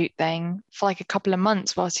prostitute thing for like a couple of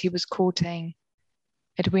months whilst he was courting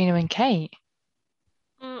Edwina and Kate.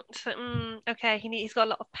 Okay, he's got a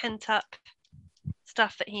lot of pent up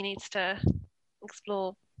stuff that he needs to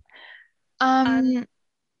explore. And Um,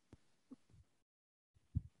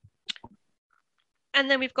 and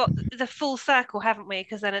then we've got the full circle, haven't we?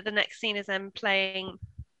 Because then at the next scene is them playing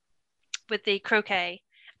with the croquet.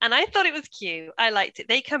 And I thought it was cute. I liked it.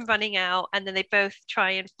 They come running out and then they both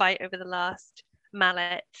try and fight over the last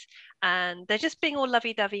mallet. And they're just being all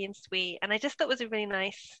lovey-dovey and sweet. And I just thought it was a really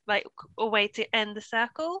nice, like, a way to end the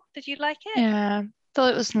circle. Did you like it? yeah,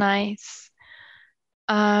 thought it was nice.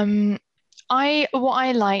 Um, what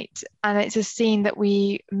I liked, and it's a scene that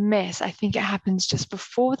we miss. I think it happens just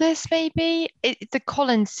before this, maybe. It's the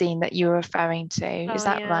Colin scene that you were referring to. Is Oh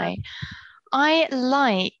that yeah. right? I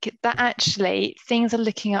like that actually things are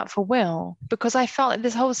looking up for Will because I felt like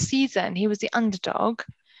this whole season he was the underdog.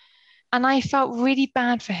 And I felt really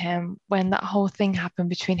bad for him when that whole thing happened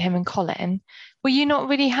between him and Colin. Were you not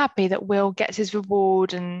really happy that Will gets his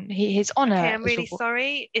reward and his Okay, honor I'm is really reward?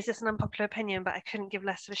 sorry. Is this an unpopular opinion? But I couldn't give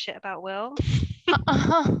less of a shit about Will.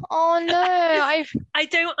 Oh no, I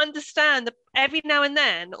don't understand. Every now and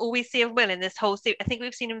then, all we see of Will in this whole series, I think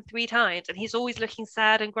we've seen him 3 times, and he's always looking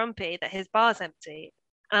sad and grumpy that his bar's empty.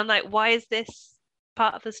 And I'm like, why is this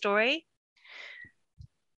part of the story?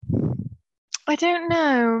 I don't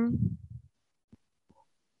know.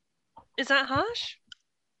 Is that harsh?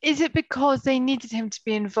 Is it because they needed him to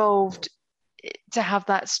be involved to have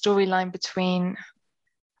that storyline between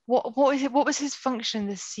what is it? What was his function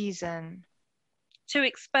this season? To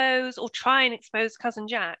expose or try and expose cousin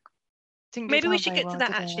Jack. Didn't go Maybe we down should very get to well, that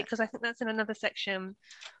did actually, it? because I think that's in another section.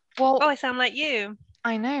 Oh, Well, I sound like you.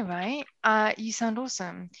 I know, right? You sound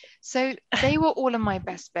awesome. So they were all of my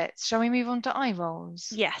best bits. Shall we move on to eye rolls?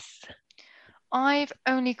 Yes. I've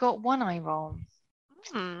only got one eye roll.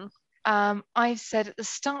 Hmm. I've said at the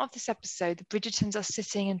start of this episode, the Bridgertons are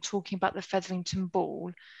sitting and talking about the Featherington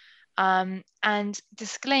Ball. And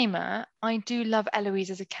disclaimer, I do love Eloise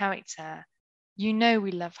as a character. You know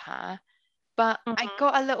we love her. But I Mhm.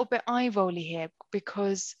 got a little bit eye rolly here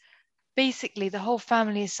because basically the whole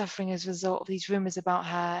family is suffering as a result of these rumors about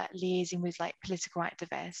her liaising with like political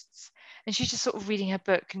activists. And she's just sort of reading her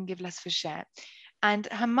book and give less of a shit. And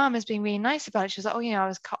her mum is being really nice about it. She was like, oh, I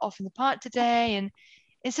was cut off in the park today. And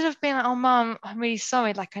instead of being like, oh, mum, I'm really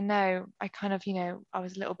sorry, like I know I kind of, I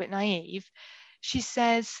was a little bit naive, she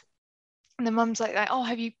says, and the mum's like, oh,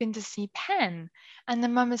 have you been to see Pen? And the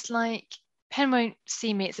mum is like, Pen won't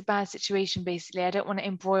see me. It's a bad situation, basically. I don't want to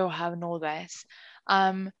embroil her in all this.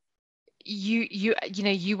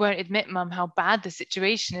 You won't admit, mum, how bad the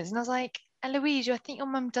situation is. And I was like, Eloise, I think your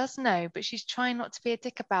mum does know, but she's trying not to be a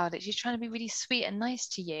dick about it. She's trying to be really sweet and nice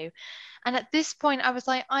to you. And at this point, I was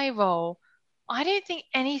like, eye roll. I don't think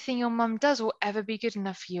anything your mum does will ever be good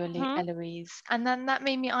enough for you, Mhm. Eloise. And then that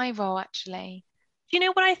made me eye roll, actually. Do you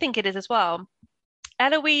know what I think it is as well?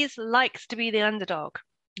 Eloise likes to be the underdog.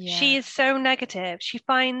 She Yeah. is so negative. She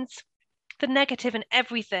finds the negative in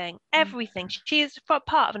everything, Mm. everything. She is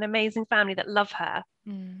part of an amazing family that love her.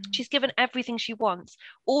 Mm. She's given everything she wants.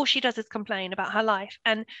 All she does is complain about her life.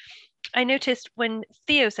 And I noticed when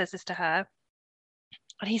Theo says this to her,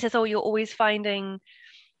 and he says, "Oh, you're always finding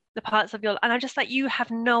the parts of your," and I'm just like, you have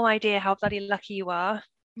no idea how bloody lucky you are.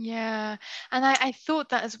 Yeah, and I thought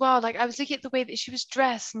that as well. Like I was looking at the way that she was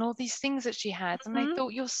dressed and all these things that she had, and I Mhm.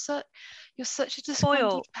 thought you're such a disgruntled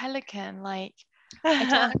Spoiled. pelican. Like I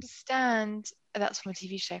don't understand. That's from a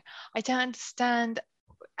TV show. I don't understand.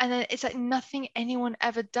 And then it's like nothing anyone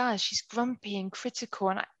ever does. She's grumpy and critical,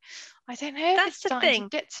 and I don't know if it's That's the starting to thing.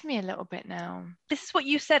 get to me a little bit now. This is what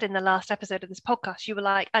you said in the last episode of this podcast. You were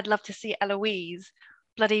like, I'd love to see Eloise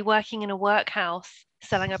bloody working in a workhouse,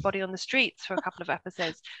 selling her body on the streets for a couple of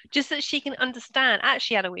episodes, just so that she can understand,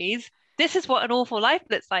 actually, Eloise, this is what an awful life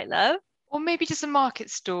looks like, love. Or maybe just a market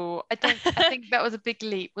store. I think that was a big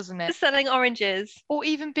leap, wasn't it? Selling oranges. Or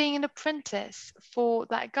even being an apprentice for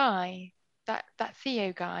that guy, that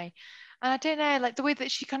Theo guy. And I don't know, like the way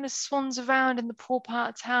that she kind of swans around in the poor part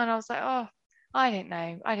of town, I was like, oh, I don't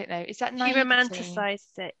know. I don't know. Is that She naivety?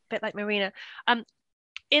 romanticizes it, a bit like Marina. Um,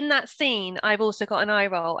 in that scene, I've also got an eye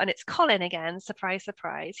roll, and it's Colin again. Surprise,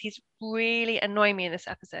 surprise. He's really annoying me in this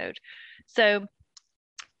episode. So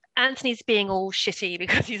Anthony's being all shitty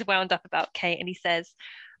because he's wound up about Kate, and he says,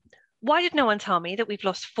 why did no one tell me that we've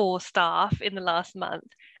lost 4 staff in the last month?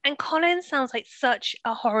 And Colin sounds like such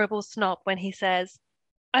a horrible snob when he says,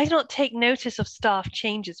 I do not take notice of staff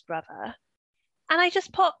changes, brother. And I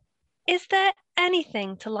just put, is there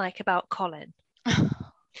anything to like about Colin?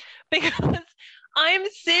 Because I'm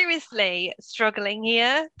seriously struggling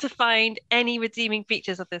here to find any redeeming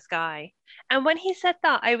features of this guy. And when he said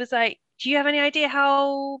that, I was like, do you have any idea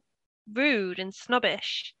how rude and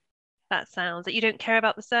snobbish that sounds, that you don't care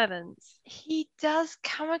about the servants? He does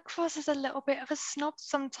come across as a little bit of a snob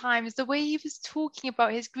sometimes. The way he was talking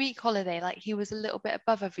about his Greek holiday, like he was a little bit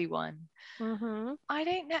above everyone. Mm-hmm. I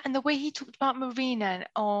don't know. And the way he talked about Marina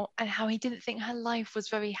and how he didn't think her life was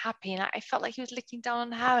very happy. And I felt like he was looking down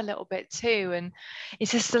on her a little bit too. And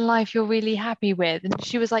is this the life you're really happy with? And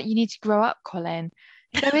she was like, you need to grow up, Colin.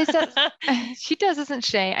 There is that she does, doesn't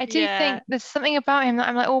she? I do Yeah, think there's something about him that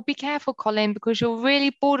I'm like, oh, be careful, Colin, because you're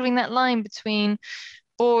really bordering that line between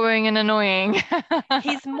boring and annoying.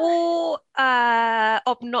 he's more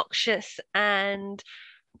obnoxious and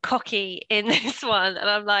cocky in this one, and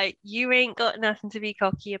I'm like, you ain't got nothing to be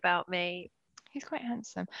cocky about, mate. He's quite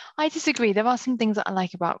handsome. I disagree. There are some things that I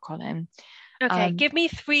like about Colin. Okay, Um, give me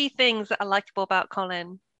 3 things that are likable about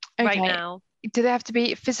Colin right okay, now. do they have to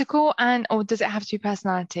be physical or does it have to be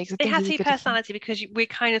personality? Because I It think has he's to a be good example. personality because we're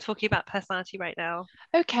kind of talking about personality right now.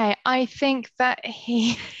 Okay, I think that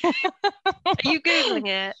he Are you Googling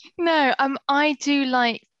it? no, I do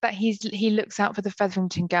like that he looks out for the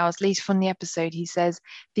Featherington girls, at least from the episode. He says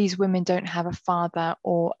these women don't have a father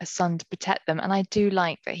or a son to protect them. And I do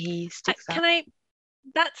like that he sticks out. Can I?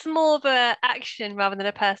 That's more of a action rather than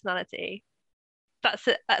a personality. That's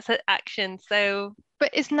an action. So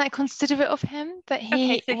But isn't that considerate of him that okay,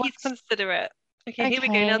 he so he's wants considerate. Okay, here we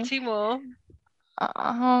go. Now okay. 2 more.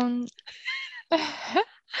 Um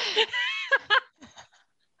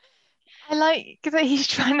I like that he's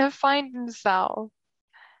trying to find himself.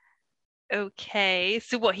 Okay,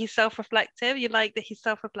 so what? He's self-reflective. You like that he's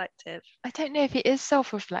self-reflective. I don't know if he is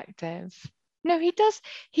self-reflective. No, he does.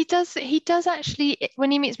 He does actually.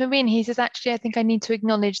 When he meets Marine, he says, "Actually, I think I need to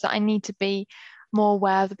acknowledge that I need to be more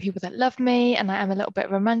aware of the people that love me, and I am a little bit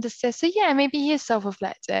romanticist." So yeah, maybe he is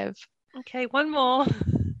self-reflective. Okay, one more.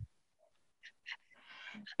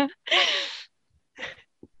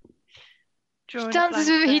 He Drawing a dances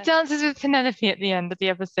blank with he there. dances with Penelope at the end of the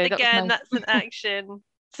episode. That was Again, nice. that's an action.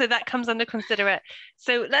 So that comes under considerate.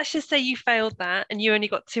 So let's just say you failed that and you only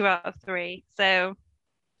got 2 out of 3. So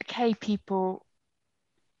Okay, people,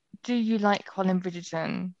 do you like Colin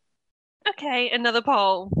Bridgerton? okay, another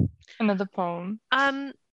poll. Another poem.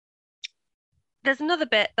 Um, there's another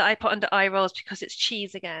bit that I put under eye rolls because it's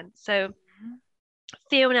cheese again. So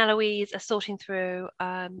Theo and Eloise are sorting through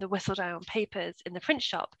the Whistledown papers in the print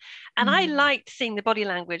shop. And I Mm. liked seeing the body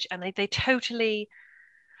language, and they totally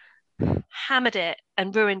hammered it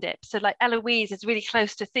and ruined it. So like Eloise is really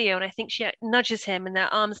close to Theo, and I think she nudges him and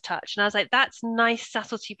their arms touch. And I was like, that's nice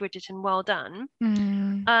subtlety, Bridgerton, well done.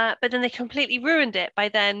 Mm. But then they completely ruined it by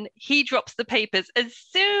then he drops the papers. As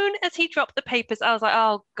soon as he dropped the papers, I was like,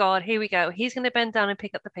 oh God, here we go. He's going to bend down and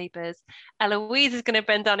pick up the papers. Eloise is going to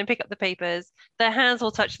bend down and pick up the papers. Their hands will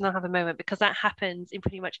touch and they'll have a moment because that happens in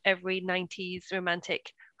pretty much every 90s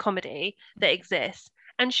romantic comedy that exists.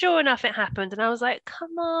 And sure enough, it happened. And I was like,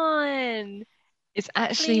 come on, It's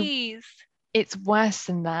actually please. it's worse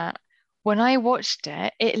than that. When I watched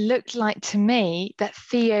it, it looked like to me that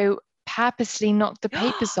Theo purposely knocked the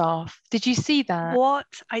papers off. Did you see that? What?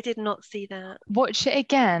 I did not see that. Watch it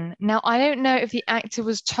again. Now, I don't know if the actor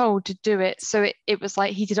was told to do it, so it was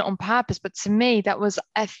like he did it on purpose, but to me, that was,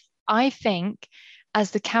 I think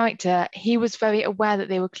as the character, he was very aware that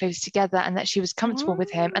they were close together and that she was comfortable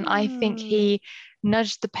with him. And I think Mm. he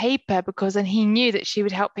nudged the paper because then he knew that she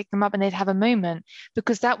would help pick them up and they'd have a moment.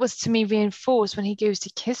 Because that was to me reinforced when he goes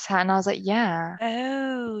to kiss her. And I was like, yeah,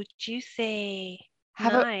 Oh, juicy.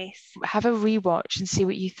 have a Nice. have a rewatch and see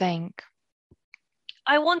what you think.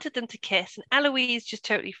 I wanted them to kiss, and Eloise just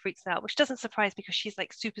totally freaks out, which doesn't surprise me because she's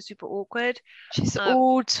like super, super awkward. She's Um,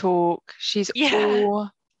 all talk. She's yeah, all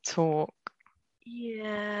talk.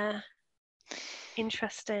 yeah.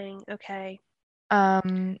 Interesting. Okay.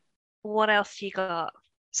 Um, What else you got?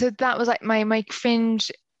 so that was like my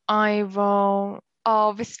cringe eye roll.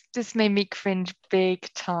 Oh, this made me cringe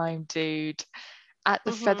big time, dude. At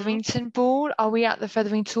the Mm-hmm. Featherington Ball, are we at the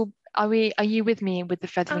Featherington? Are you with me with the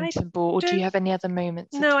I Featherington Ball, or do you don't. have any other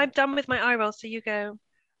moments at No, I'm all? done with my eye roll, so you go.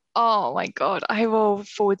 Oh my God, I roll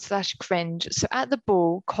 / cringe. So at the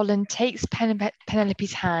ball, Colin takes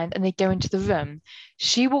Penelope's hand and they go into the room.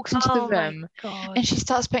 She walks into the Oh my room God. and she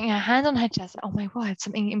starts putting her hand on her chest. Oh my word,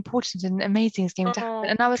 something important and amazing is going to happen. Oh,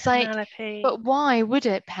 And I was like, Penelope. but why would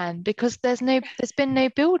it, Pen? Because there's been no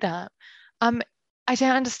build up. Um, I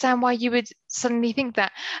don't understand why you would suddenly think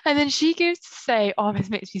that. And then she goes to say, oh, this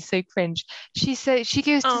makes me so cringe. She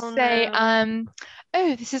goes to Oh say, no.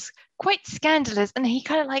 oh, this is quite scandalous. And he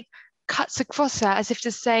kind of like cuts across her as if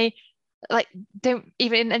to say, like, don't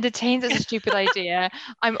even entertain such a stupid idea.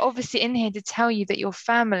 I'm obviously in here to tell you that your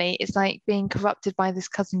family is like being corrupted by this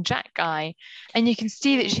cousin Jack guy. And you can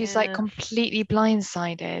see that she's like Yeah. completely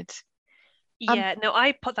blindsided. Um, Yeah, no,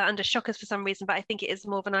 I put that under shockers for some reason, but I think it is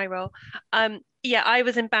more of an eye roll. Yeah, I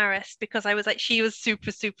was embarrassed because I was like, she was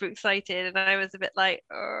super, super excited, and I was a bit like,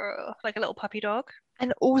 "Ugh," like a little puppy dog.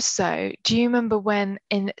 and also, do you remember when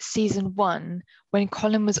in season one, when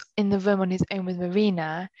Colin was in the room on his own with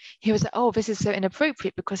Marina, he was like, oh, this is so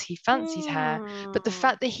inappropriate because he fancied her. But the Hmm.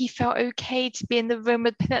 fact that he felt okay to be in the room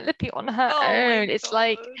with Penelope on her Oh my own, it's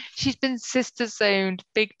like God. she's been sister zoned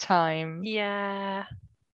big time. Yeah.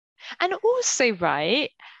 And also,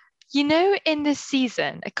 right, you know, in this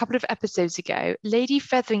season, a couple of episodes ago, Lady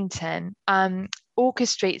Featherington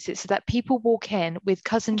orchestrates it so that people walk in with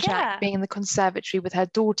cousin Jack Yeah. being in the conservatory with her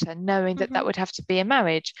daughter, knowing that Hmm. that would have to be a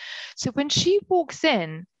marriage. So when she walks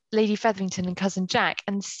in, Lady Featherington and cousin Jack,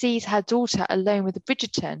 and sees her daughter alone with the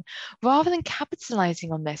Bridgerton, rather than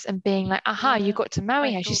capitalizing on this and being like, aha, you Yeah, got to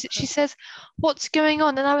marry I her, thought she so. says, what's going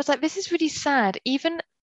on? And I was like, this is really sad. Even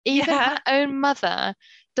her Yeah, own mother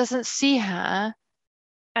doesn't see her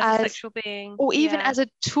as a as, sexual being. or even Yeah. as a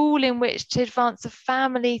tool in which to advance a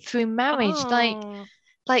family through marriage. Oh,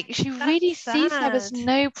 Like she that's really sees her as sad.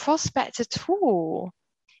 no prospect at all.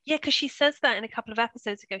 Yeah, because she says that in a couple of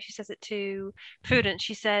episodes ago. She says it to Prudence.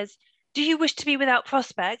 She says, "Do you wish to be without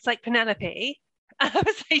prospects like Penelope?" And I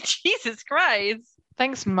was like, Jesus Christ.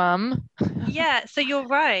 Thanks, mum. Yeah, so you're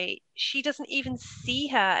right. She doesn't even see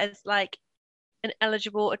her as like an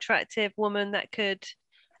eligible, attractive woman that could.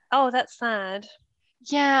 Oh, that's sad.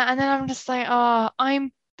 Yeah, and then I'm just like, oh,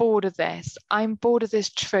 I'm bored of this. I'm bored of this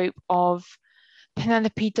trope of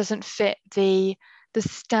Penelope doesn't fit the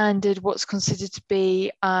standard what's considered to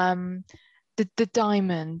be the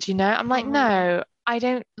diamond, you know? I'm like, Hmm. no, I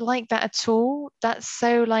don't like that at all. That's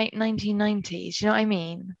so like 1990s, you know what I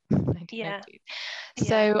mean? Yeah, 1990s. yeah.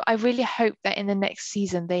 So I really hope that in the next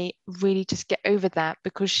season they really just get over that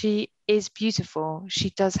because she is beautiful.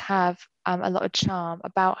 She does have a lot of charm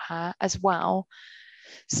about her as well.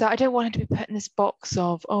 So I don't want her to be put in this box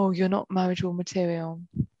of, oh, you're not marriageable material.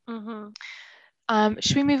 Hmm.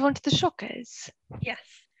 Should we move on to the shockers? Yes.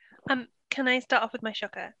 Can I start off with my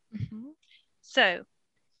shocker? Mhm. So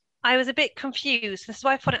I was a bit confused. This is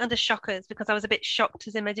why I put it under shockers because I was a bit shocked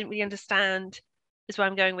as in I didn't really understand is where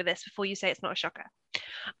I'm going with this before you say it's not a shocker.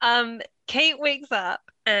 Kate wakes up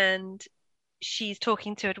and she's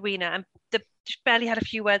talking to Edwina and she barely had a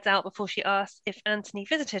few words out before she asked if Anthony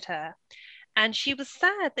visited her. And she was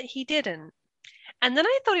sad that he didn't. And then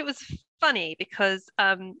I thought it was funny because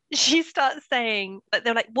she starts saying, like,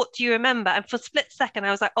 they're like, what do you remember? And for a split second,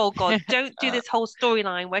 I was like, oh God, don't do this whole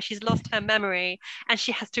storyline where she's lost her memory and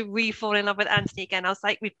she has to re fall in love with Anthony again. I was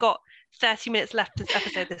like, we've got 30 minutes left this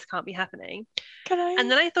episode. This can't be happening. Can And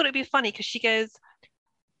I? then I thought it'd be funny because she goes,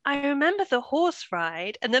 I remember the horse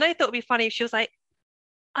ride. And then I thought it'd be funny if she was like,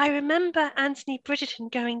 I remember Anthony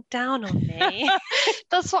Bridgerton going down on me.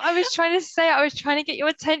 That's what I was trying to say. I was trying to get your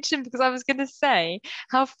attention because I was going to say,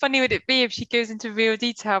 how funny would it be if she goes into real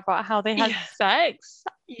detail about how they had Yeah. sex?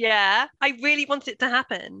 Yeah. I really want it to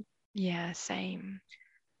happen. Yeah, same.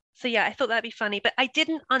 So yeah, I thought that'd be funny, but I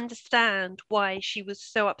didn't understand why she was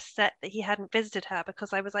so upset that he hadn't visited her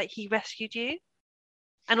because I was like, he rescued you.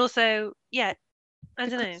 And also, yeah, I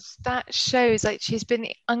don't know. because that shows like she's been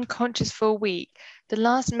unconscious for a week. The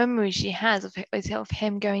last memory she has is of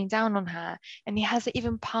him going down on her, and he hasn't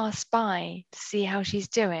even passed by to see how she's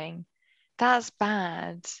doing. That's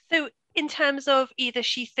bad. So, in terms of either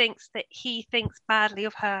she thinks that he thinks badly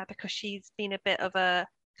of her because she's been a bit of a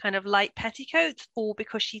kind of light petticoat, or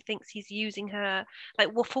because she thinks he's using her, like,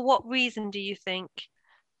 well, for what reason do you think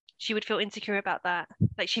she would feel insecure about that?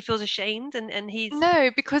 Like, she feels ashamed, and he's, No,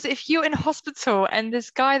 because if you're in hospital and this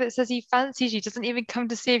guy that says he fancies you doesn't even come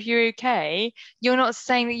to see if you're okay, you're not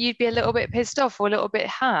saying that you'd be a little bit pissed off or a little bit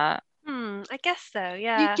hurt. I guess so, You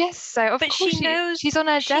yeah. guess so. Of But course she knows she's on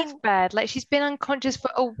her she, deathbed. Like she's been unconscious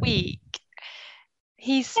for a week.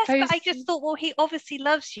 He's yes, but I supposed just to. thought, well, he obviously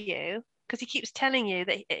loves you because he keeps telling you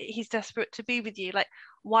that he's desperate to be with you. Like,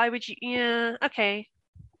 why would you? Yeah, okay.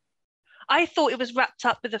 I thought it was wrapped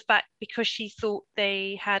up with the fact because she thought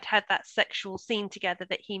they had had that sexual scene together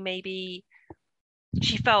that he maybe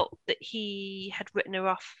she felt that he had written her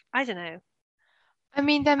off. I don't know. I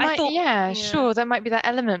mean, there I might, thought, yeah, yeah, sure, there might be that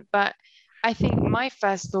element, but I think my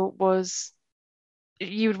first thought was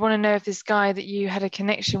you would want to know if this guy that you had a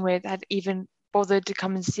connection with had even bothered to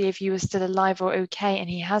come and see if you were still alive or okay, and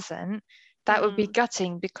he hasn't. That would be mm,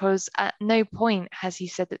 gutting because at no point has he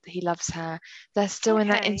said that he loves her. They're still in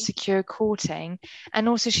that okay, insecure courting. And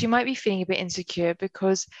also, she might be feeling a bit insecure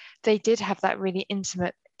because they did have that really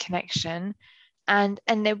intimate connection and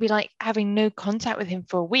they'd be like having no contact with him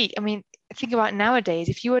for a week. I mean, think about nowadays.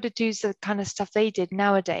 If you were to do the kind of stuff they did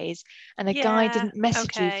nowadays and a guy yeah, didn't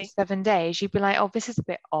message you for okay. 7 days, you'd be like, oh, this is a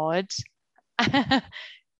bit odd.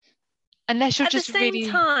 Unless you're At the just same really,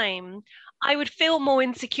 time, I would feel more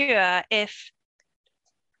insecure if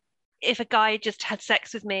a guy just had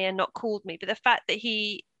sex with me and not called me. But the fact that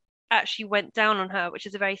he actually went down on her, which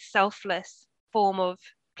is a very selfless form of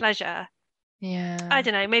pleasure, I yeah.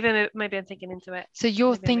 don't know. Maybe I'm thinking into it. So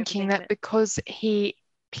you're Maybe I'm thinking overthinking that it. because he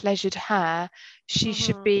pleasured her, she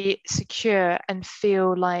should Hmm. be secure and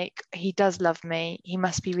feel like he does love me. He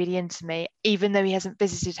must be really into me, even though he hasn't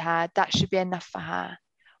visited her. That should be enough for her.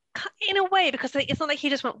 In a way, because like, it's not like he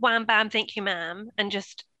just went wham bam, thank you, ma'am, and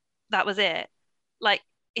just that was it. Like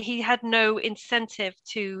he had no incentive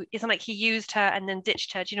to. It's not like he used her and then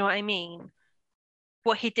ditched her. Do you know what I mean?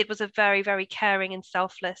 What he did was a very, very caring and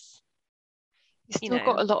selfless, You still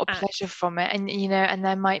got a lot of pleasure act. from it, and and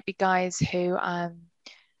there might be guys who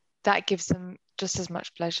that gives them just as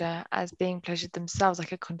much pleasure as being pleasured themselves,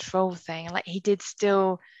 like a control thing. Like he did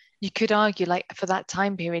still, you could argue, like for that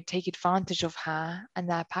time period, take advantage of her and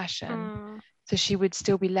their passion. Mm, So she would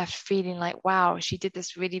still be left feeling like, wow, she did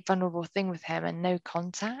this really vulnerable thing with him and no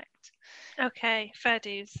contact. okay, fair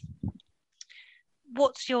dues.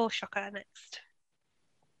 What's your shocker next?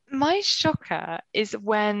 My shocker is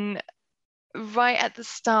when right at the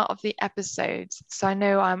start of the episode, so I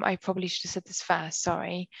know I probably should have said this first,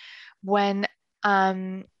 sorry, when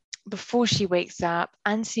before she wakes up,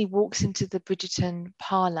 Anthony walks into the Bridgerton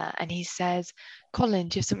parlor and he says, Colin,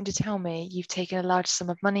 do you have something to tell me? You've taken a large sum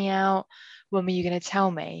of money out. When were you going to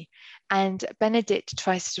tell me? And Benedict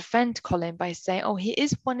tries to defend Colin by saying, oh, he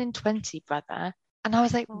is 1 in 20, brother. And I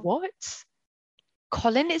was like, Oh, what?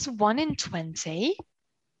 Colin is 1 in 20?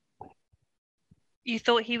 you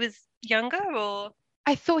thought he was younger, or?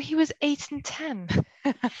 I thought he was 8 and 10.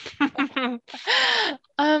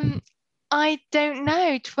 Um, I don't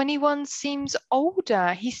know. 21 seems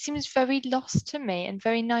older. He seems very lost to me and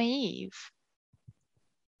very naive.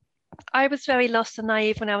 I was very lost and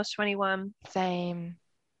naive when I was 21. Same,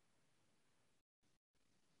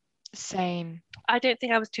 same. I don't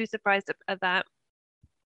think I was too surprised at that.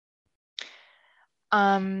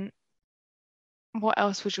 Um, what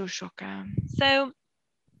else was your shocker? So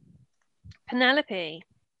Penelope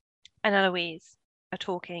and Eloise are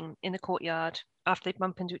talking in the courtyard after they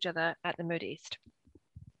bump into each other at the Mood East.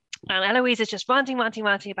 And Eloise is just ranting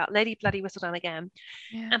about Lady Bloody Whistledown again.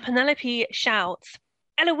 Yeah. And Penelope shouts,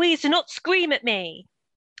 Eloise, do not scream at me.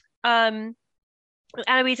 Um,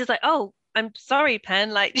 Eloise is like, oh, I'm sorry,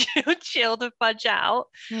 Pen, like chill the fudge out.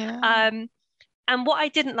 Yeah. Um, and what I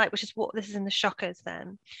didn't like, which is what this is in the shockers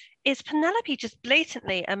then, is Penelope just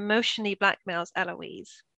blatantly emotionally blackmails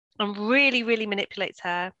Eloise and really, really manipulates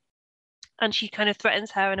her. And she kind of threatens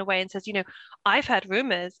her in a way and says, I've heard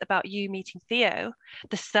rumors about you meeting Theo.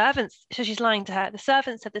 The servants, so she's lying to her. The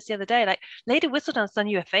servant said this the other day, like, Lady Whistledown's done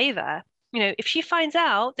you a favor. If she finds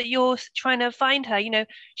out that you're trying to find her,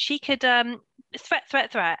 she could threat.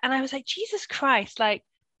 And I was like, Jesus Christ, like,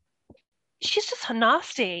 she's just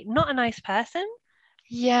nasty, not a nice person.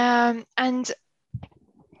 Yeah, and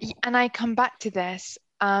I come back to this.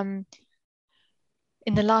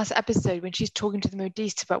 in the last episode when she's talking to the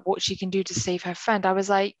modiste about what she can do to save her friend, I was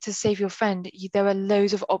like, to save your friend, there are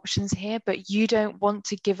loads of options here, but you don't want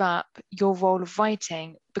to give up your role of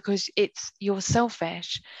writing because you're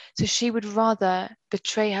selfish. So she would rather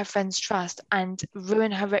betray her friend's trust and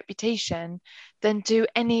ruin her reputation than do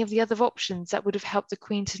any of the other options that would have helped the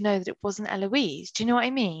Queen to know that it wasn't Eloise. Do you know what I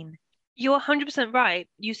mean? You're 100% right.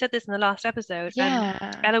 You said this in the last episode, and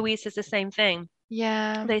Yeah. Eloise says the same thing.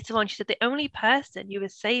 Yeah. Later on, she said the only person you were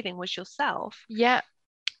saving was yourself, Yeah.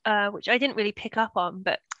 which I didn't really pick up on,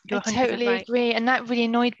 but I you're 100% totally right. agree. And that really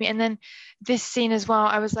annoyed me. And then this scene as well,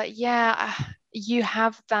 I was like, yeah, you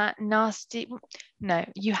have that nasty, no,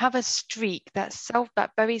 you have a streak, that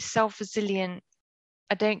very self-resilient,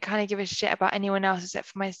 I don't kind of give a shit about anyone else except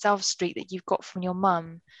for myself streak that you've got from your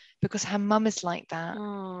mum, because her mum is like that.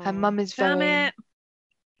 Her mum is Damn very, it.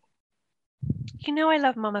 You know I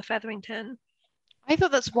love Mama Featherington. I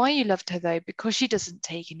thought that's why you loved her though, because she doesn't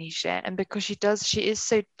take any shit and because she is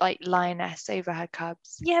so like lioness over her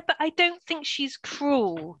cubs. Yeah, but I don't think she's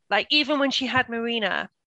cruel. Like, even when she had Marina,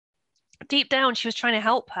 deep down, she was trying to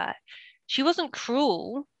help her. She wasn't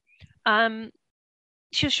cruel. Um,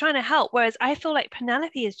 she was trying to help, whereas I feel like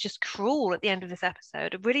Penelope is just cruel at the end of this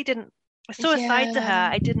episode. I saw a side to her Yeah.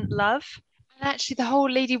 I didn't love. And actually, the whole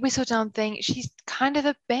Lady Whistledown thing, she's kind of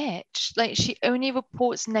a bitch. Like, she only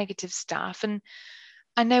reports negative stuff. And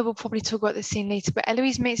I know we'll probably talk about this scene later, but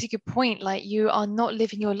Eloise makes a good point. Like, you are not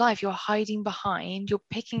living your life. You're hiding behind. You're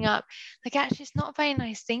picking up. Like, actually, it's not a very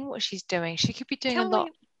nice thing what she's doing. She could be doing a Can lot.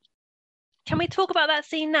 we can we talk about that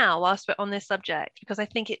scene now whilst we're on this subject? Because I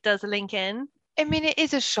think it does link in. I mean, it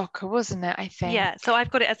is a shocker, wasn't it? I think. Yeah, so I've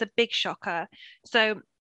got it as a big shocker. So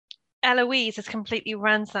Eloise has completely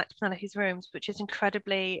ransacked Penelope's rooms, which is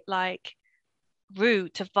incredibly like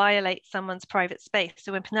rude to violate someone's private space.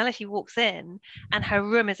 So when Penelope walks in and her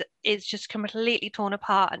room is just completely torn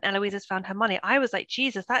apart and Eloise has found her money, I was like,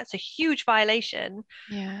 Jesus, that's a huge violation.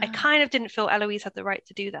 I Yeah. kind of didn't feel Eloise had the right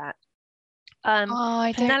to do that.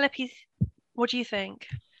 I don't. Penelope, what do you think?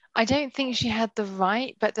 I don't think she had the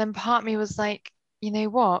right, but then part of me was like, you know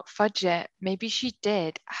what? Fudge it. Maybe she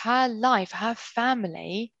did. Her life, her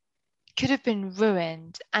family could have been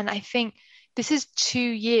ruined. And I think this is 2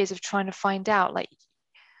 years of trying to find out. Like,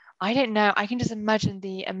 I don't know. I can just imagine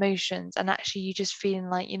the emotions and actually you just feeling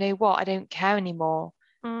like, you know what? I don't care anymore.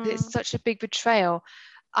 It's Mm, such a big betrayal.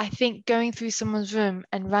 I think going through someone's room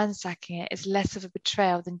and ransacking it is less of a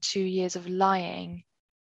betrayal than 2 years of lying.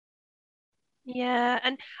 yeah,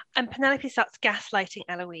 and Penelope starts gaslighting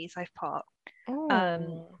Eloise. I've put,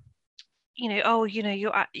 um, Oh, oh,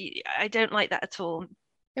 I don't like that at all.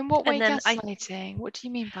 in what And way then gaslighting? What do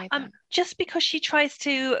you mean by that? just because she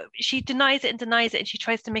denies it and denies it, and she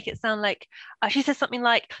tries to make it sound like she says something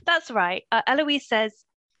like, "That's right." Eloise says,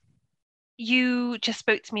 "You just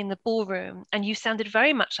spoke to me in the ballroom, and you sounded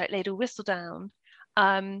very much like Lady Whistledown.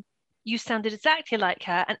 Um, you sounded exactly like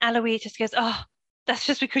her." And Eloise just goes, "Oh, that's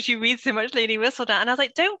just because you read so much Lady Whistledown." And I was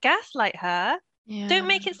like, "Don't gaslight her. Don't Yeah,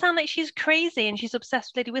 make it sound like she's crazy and she's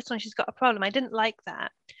obsessed with Lady Whistledown. She's got a problem." I didn't like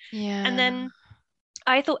that. And yeah, then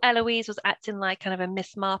I thought Eloise was acting like kind of a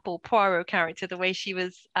Miss Marple Poirot character, the way she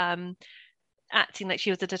was acting like she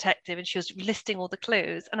was a detective and she was listing all the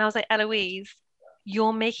clues. And I was like, Eloise,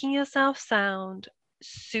 you're making yourself sound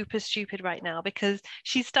super stupid right now, because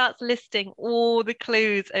she starts listing all the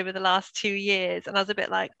clues over the last 2 years. And I was a bit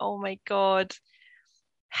like, oh my God,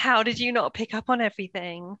 how did you not pick up on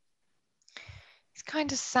everything? it's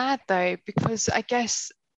kind of sad though, because I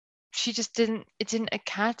guess she just it didn't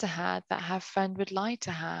occur to her that her friend would lie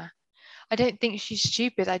to her. I don't think she's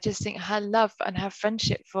stupid. I just think her love and her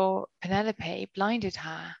friendship for Penelope blinded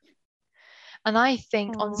her. And I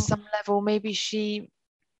think on Hmm. some level, maybe she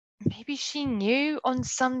knew on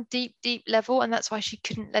some deep, deep level, and that's why she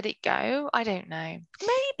couldn't let it go. I don't know.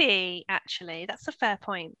 Maybe, actually, that's a fair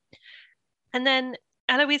point. And then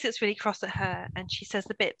Eloise gets really cross at her and she says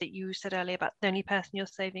the bit that you said earlier about the only person you're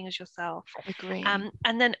saving is yourself. Agree.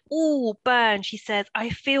 And then, oh, burn, she says, I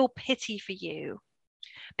feel pity for you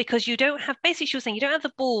because you don't have, basically, she was saying, you don't have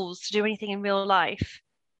the balls to do anything in real life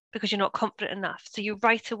because you're not confident enough. So you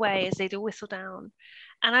write away as they do whistle down.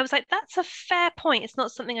 And I was like, that's a fair point. It's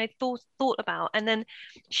not something I thought about. And then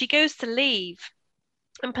she goes to leave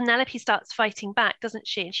and Penelope starts fighting back, doesn't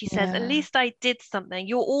she? And she says, at Yeah. least I did something.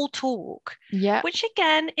 You're all talk, Yep. which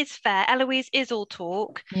again is fair. Eloise is all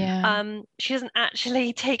talk. Yeah. She doesn't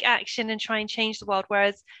actually take action and try and change the world.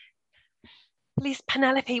 Whereas at least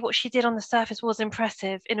Penelope, what she did on the surface was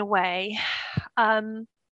impressive in a way. Um,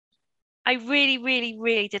 I really, really,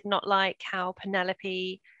 really did not like how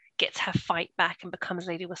Penelope gets her fight back and becomes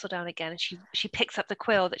Lady Whistledown again. And she picks up the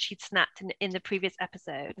quill that she'd snapped in the previous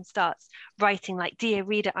episode and starts writing like, "Dear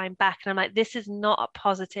reader, I'm back." And I'm like, this is not a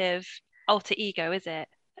positive alter ego, is it?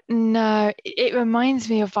 No, it reminds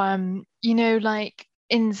me of like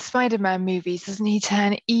in Spider-Man movies, doesn't he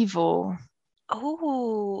turn evil?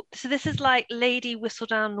 Oh, so this is like Lady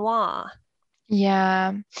Whistledown Noir.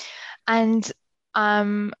 Yeah. And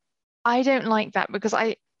um I don't like that because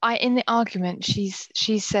I in the argument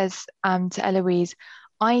she says to Eloise,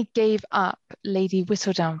 I gave up Lady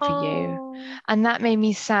Whistledown for you. Oh, And that made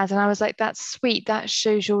me sad. And I was like, that's sweet. That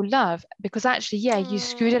shows your love. Because actually, yeah, you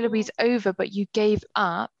screwed mm. Eloise over, but you gave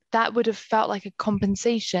up. That would have felt like a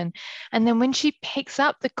compensation. And then when she picks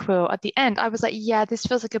up the quill at the end, I was like, yeah, this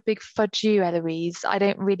feels like a big fudge you, Eloise. I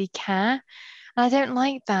don't really care. And I don't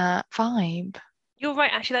like that vibe. You're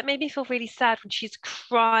right, actually. That made me feel really sad when she's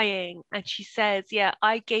crying and she says, "Yeah,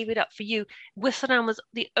 I gave it up for you. Whistledown was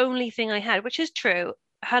the only thing I had," which is true.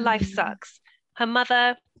 Her life Mm. sucks. Her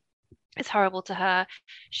mother is horrible to her.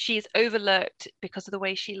 She's overlooked because of the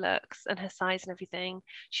way she looks and her size and everything.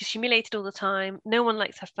 She's humiliated all the time. No one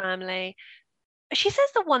likes her family. She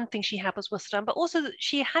says the one thing she had was Whistledown, but also that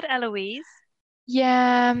she had Eloise.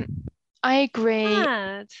 Yeah, I agree.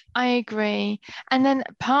 Sad. I agree. And then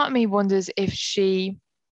part of me wonders if she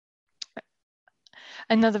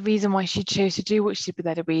another reason why she chose to do what she did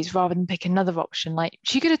with Eloise rather than pick another option. Like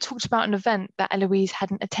she could have talked about an event that Eloise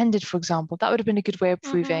hadn't attended, for example. That would have been a good way of Hmm.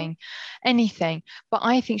 proving anything. But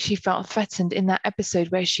I think she felt threatened in that episode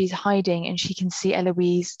where she's hiding and she can see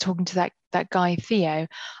Eloise talking to that guy Theo.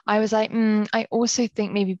 I was like, I also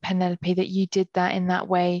think maybe Penelope that you did that in that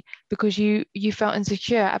way because you felt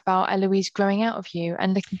insecure about Eloise growing out of you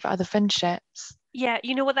and looking for other friendships. Yeah,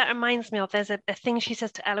 you know what that reminds me of? There's a thing she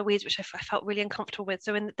says to Eloise, which I felt really uncomfortable with.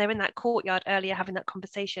 So they're in that courtyard earlier having that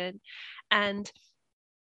conversation, and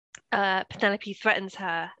Penelope threatens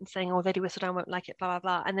her and saying, "Oh, Lady Whistledown won't like it, blah, blah,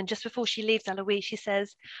 blah." And then just before she leaves Eloise, she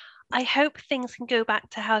says, "I hope things can go back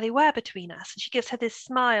to how they were between us." And she gives her this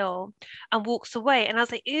smile and walks away. And I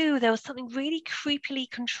was like, "Ooh, there was something really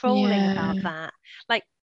creepily controlling about Yeah, that." Like,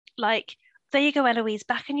 like, there you go, Eloise,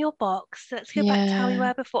 back in your box. Let's go back to how we yeah.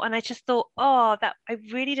 were before. And I just thought, oh, that I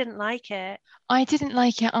really didn't like it. I didn't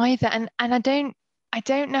like it either, and I don't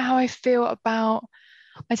know how I feel about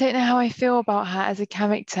her as a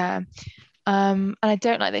character. And I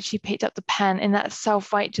don't like that she picked up the pen in that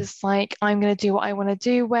self-righteous, like, I'm gonna do what I want to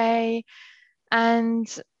do way.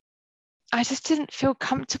 And I just didn't feel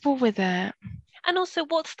comfortable with it. And also,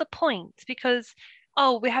 what's the point? Because,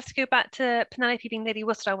 oh, we have to go back to Penelope being Lady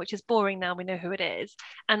Worcester, which is boring now. We know who it is.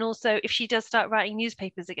 And also, if she does start writing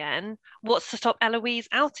newspapers again, what's to stop Eloise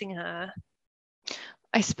outing her?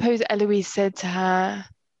 I suppose Eloise said to her,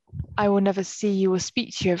 I will never see you or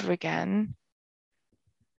speak to you ever again.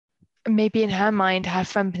 Maybe in her mind, her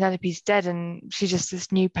friend Penelope's dead and she's just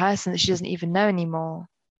this new person that she doesn't even know anymore.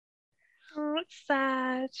 Oh, it's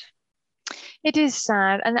sad. It is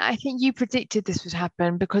sad, and I think you predicted this would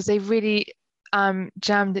happen because they really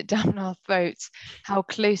jammed it down our throats how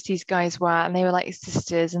close these guys were, and they were like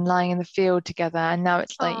sisters and lying in the field together. And now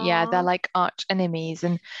it's like, yeah, they're Oh, like arch enemies,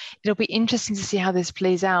 and it'll be interesting to see how this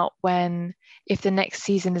plays out when if the next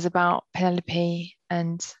season is about Penelope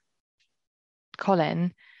and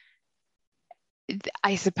Colin.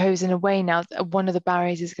 I suppose in a way now one of the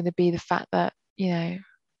barriers is going to be the fact that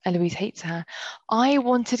Eloise hates her. I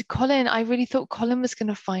wanted Colin. I really thought Colin was going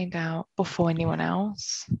to find out before anyone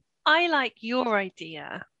else. I like your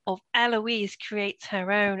idea of Eloise creates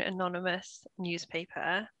her own anonymous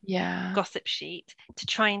newspaper Yeah. gossip sheet to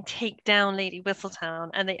try and take down Lady Whistledown,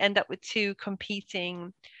 and they end up with two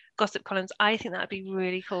competing gossip columns. I think that would be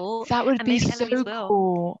really cool, That would and be maybe so Eloise will.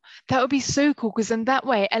 cool. That would be so cool because in that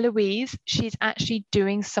way, Eloise, she's actually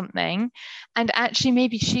doing something, and actually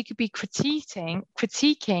maybe she could be critiquing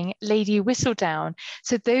Lady Whistledown.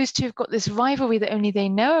 So those two have got this rivalry that only they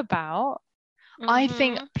know about. I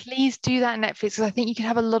think Hmm. please do that Netflix because I think you could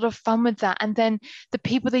have a lot of fun with that. And then the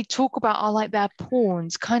people they talk about are like their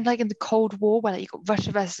pawns, kind of like in the Cold War where like, you've got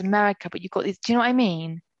Russia versus America, but you've got these. Do you know what I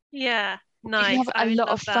mean? Yeah, You can nice. have a I would lot of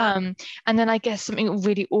love that. fun. And then I guess something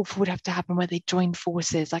really awful would have to happen where they join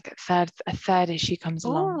forces, like a third issue comes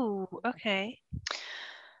along. Oh, okay.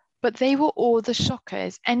 But they were all the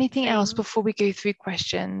shockers. Anything else Same. before we go through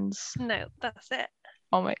questions? No, that's it.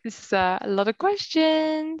 Oh my, this is a lot of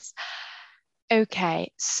questions. Okay,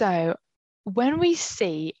 so when we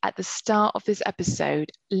see at the start of this episode,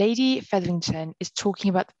 Lady Featherington is talking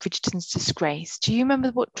about the Bridgerton's disgrace. Do you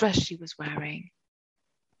remember what dress she was wearing?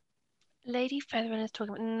 Lady Featherin is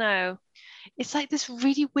talking about no. It's like this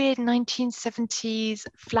really weird 1970s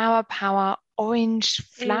flower power orange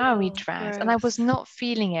flowery Ew, dress, and I was gross. not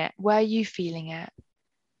feeling it. Were you feeling it?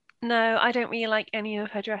 No, I don't really like any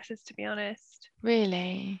of her dresses, to be honest.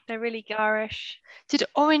 Really? They're really garish. Did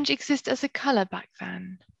orange exist as a color back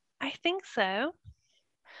then? I think so.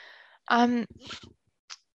 Um,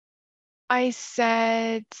 I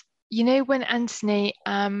said, when Anthony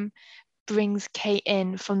brings Kate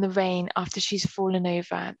in from the rain after she's fallen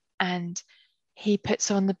over and he puts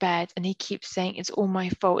her on the bed and he keeps saying, "It's all my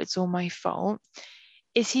fault, it's all my fault."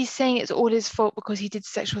 Is he saying it's all his fault because he did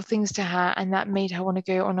sexual things to her and that made her want to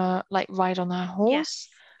go on a ride on her horse? Yes,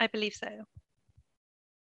 I believe so.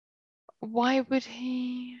 Why would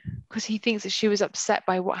he? Because he thinks that she was upset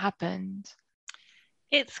by what happened.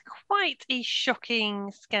 It's quite a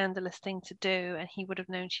shocking, scandalous thing to do, and he would have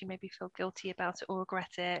known she'd maybe feel guilty about it or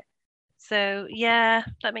regret it. So, yeah,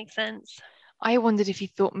 that makes sense. I wondered if he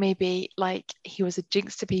thought maybe he was a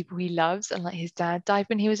jinx to people he loves and his dad died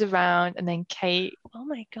when he was around and then Kate Oh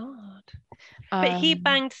my God. But he um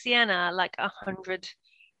banged Sienna like 100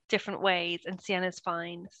 different ways, and Sienna's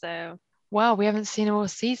fine. So, wow, we haven't seen her all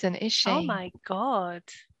season, is oh she? my God.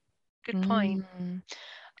 Good point. Mm.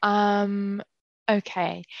 Um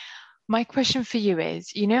okay. My question for you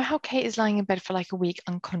is, you know how Kate is lying in bed for like a week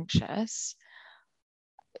unconscious?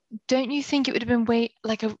 Don't you think it would have been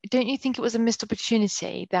don't you think it was a missed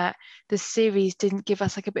opportunity that the series didn't give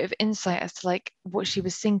us a bit of insight as to what she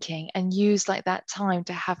was thinking and use that time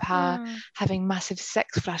to have her Mm. having massive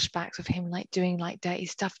sex flashbacks of him doing dirty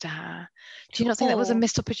stuff to her? Do you not think that was a Or,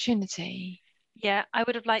 missed opportunity? yeah, I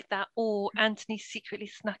would have liked that. Or Anthony secretly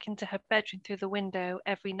snuck into her bedroom through the window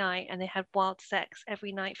every night and they had wild sex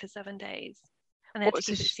every night for 7 days. And they had to What,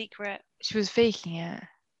 so keep it secret. she was faking it,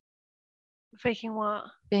 Faking what?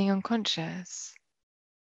 being unconscious?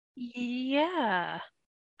 Yeah.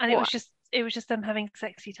 And What? it was just them having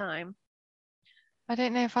sexy time. I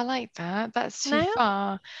don't know if I like that. That's too No?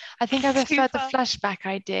 far. I think I It's too prefer the far. flashback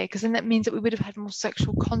idea because then that means that we would have had more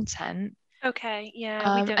sexual content. Okay, yeah,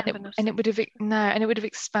 we don't And have it enough. and it would have no, and it would have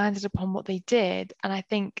expanded upon what they did. And I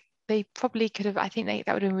think they probably could have. I think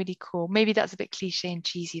that would have been really cool. Maybe that's a bit cliche and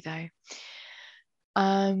cheesy though.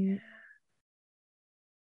 Um,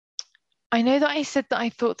 I know that I said that I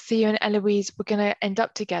thought Theo and Eloise were going to end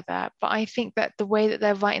up together, but I think that the way that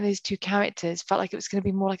they're writing those two characters felt like it was going to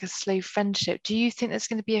be more like a slow friendship. Do you think there's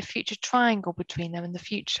going to be a future triangle between them in the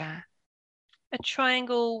future? A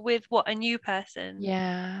triangle with what? A new person?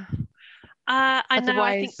 Yeah. I know.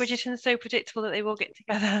 I think Otherwise, Bridgerton is so predictable that they will get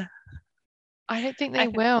together. I don't think I they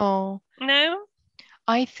think will. no.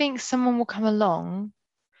 I think someone will come along.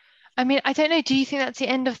 I mean, I don't know. Do you think that's the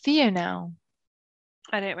end of Theo now?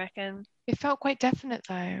 I don't reckon. It felt quite definite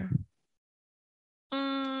though.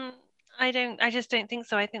 Mm, I don't. I just don't think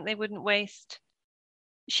so. I think they wouldn't waste.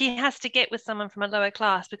 She has to get with someone from a lower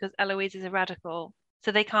class because Eloise is a radical,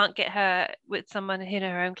 so they can't get her with someone in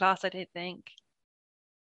her own class. I don't think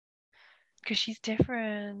because she's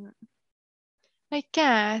different. I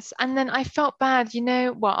guess. And then I felt bad,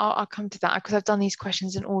 well, I'll come to that because I've done these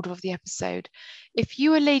questions in order of the episode. If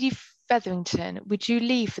you were Lady Featherington, would you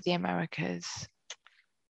leave for the Americas?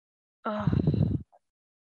 Oh,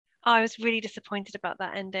 I was really disappointed about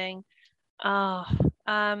that ending. Oh,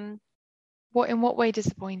 um, In what way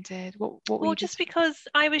disappointed? What were well, you just disappointed? because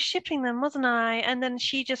I was shipping them, wasn't I? And then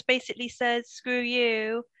she just basically says, "Screw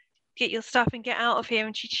you, get your stuff and get out of here."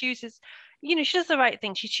 And she chooses, she does the right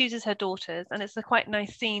thing. She chooses her daughters, and it's a quite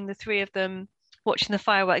nice scene, the three of them watching the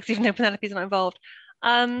fireworks, even though Penelope's not involved.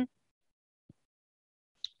 Um,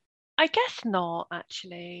 I guess not,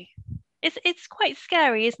 actually. It's quite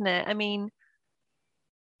scary, isn't it? I mean,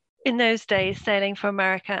 in those days, sailing for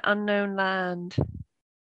America, unknown land,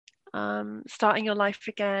 starting your life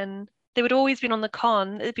again. They would always been on the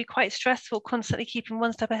con. It'd be quite stressful, constantly keeping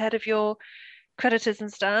one step ahead of your creditors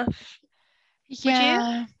and stuff. Would you?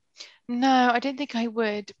 Yeah. No, I don't think I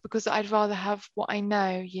would because I'd rather have what I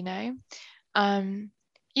know. Um,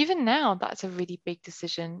 Even now, that's a really big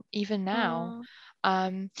decision, even now. Mm.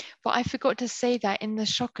 Um, but I forgot to say that in the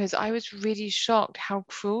Shockers, I was really shocked how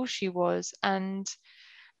cruel she was. And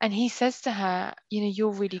he says to her,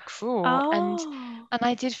 you're really cruel. Oh, And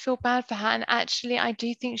I did feel bad for her. And actually, I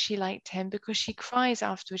do think she liked him because she cries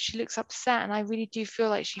afterwards. She looks upset. And I really do feel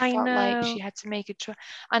like she I felt like she know. had to make a choice.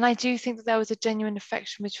 And I do think that there was a genuine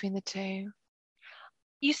affection between the two.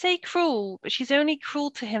 You say cruel, but she's only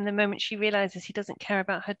cruel to him the moment she realizes he doesn't care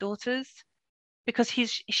about her daughters. Because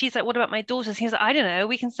she's like, what about my daughters? He's like, I don't know,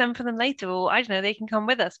 we can send for them later, or I don't know, they can come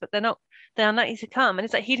with us, but they're unlikely to come. And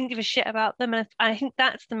it's like he didn't give a shit about them. And I think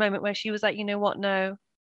that's the moment where she was like, you know what, no.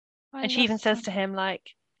 I And she love even says that. to him, like,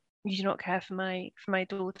 you do not care for my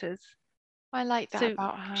daughters. I like that So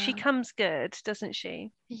about she her. comes good, doesn't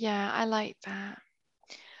she? Yeah, I like that.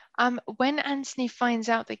 When Anthony finds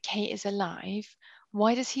out that Kate is alive,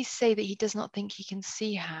 why does he say that he does not think he can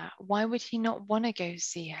see her? Why would he not want to go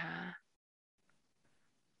see her?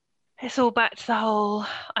 It's all back to the whole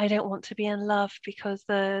I don't want to be in love because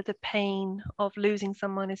the pain of losing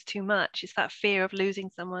someone is too much. It's that fear of losing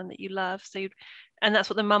someone that you love. And that's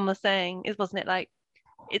what the mum was saying, is wasn't it like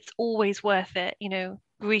it's always worth it,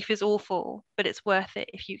 grief is awful, but it's worth it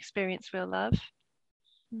if you experience real love.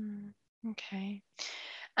 Hmm, okay.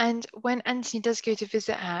 And when Anthony does go to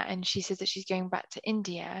visit her and she says that she's going back to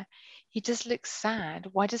India, he just looks sad.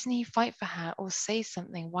 Why doesn't he fight for her or say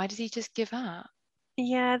something? Why does he just give up?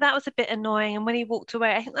 Yeah, that was a bit annoying. And when he walked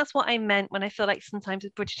away, I think that's what I meant when I feel like sometimes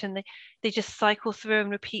with Bridgerton, they just cycle through and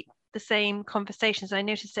repeat the same conversations. I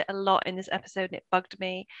noticed it a lot in this episode and it bugged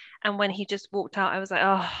me. And when he just walked out, I was like,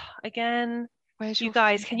 oh, again, Where's you your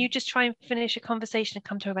guys, can you feeling? just try and finish a conversation and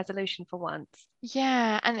come to a resolution for once?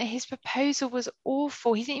 Yeah, and his proposal was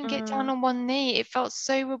awful. He didn't even get down Mm, on one knee. It felt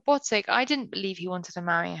so robotic. I didn't believe he wanted to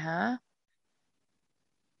marry her.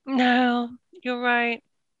 no, you're right.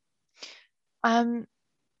 Um,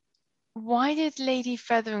 why did Lady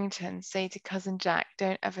Featherington say to Cousin Jack,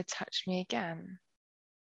 "Don't ever touch me again"?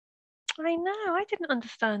 I know, I didn't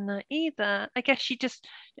understand that either. I guess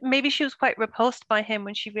maybe she was quite repulsed by him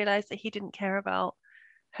when she realized that he didn't care about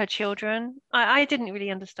her children. I didn't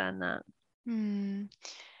really understand that. Hmm.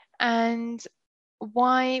 And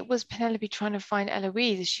why was Penelope trying to find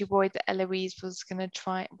Eloise? Is she worried that Eloise was gonna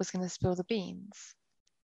spill the beans?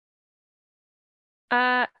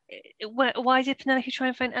 Why did Penelope try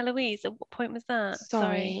and find Eloise? At what point was that? Sorry.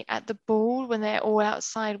 Sorry, at the ball when they're all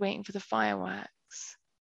outside waiting for the fireworks.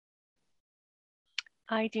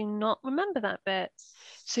 I do not remember that bit.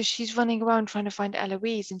 So she's running around trying to find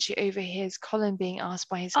Eloise and she overhears Colin being asked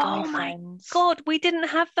by his guy Oh my friends. God, we didn't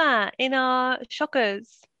have that in our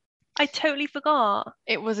shockers. I totally forgot.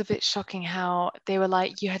 It was a bit shocking how they were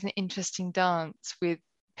like, "You had an interesting dance with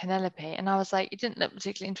Penelope." And I was like, "It didn't look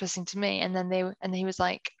particularly interesting to me." And he was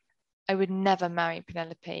like, "I would never marry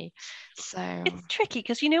Penelope." So, It's tricky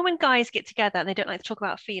because when guys get together and they don't like to talk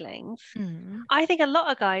about feelings, mm, I think a lot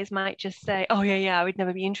of guys might just say, "Oh yeah, yeah, I would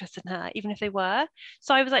never be interested in her," even if they were.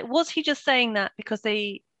 So I was like, was he just saying that because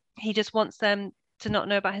he just wants them to not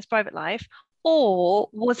know about his private life? Or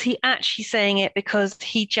was he actually saying it because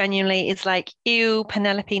he genuinely is like, ew,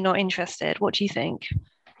 Penelope, not interested? What do you think?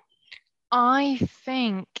 I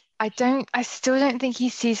think I still don't think he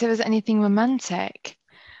sees her as anything romantic.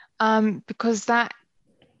 Because that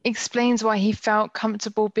explains why he felt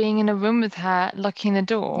comfortable being in a room with her, locking the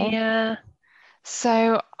door. Yeah.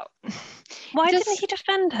 So he Why didn't does, he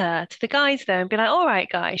defend her to the guys though and be like, all right,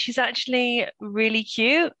 guys, she's actually really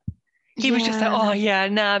cute? He was just like, yeah, oh yeah,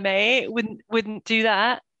 nah, mate, wouldn't do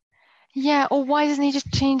that. yeah. Or why doesn't he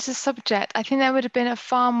just change the subject? I think that would have been a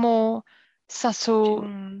far more subtle,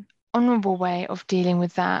 Hmm. honorable way of dealing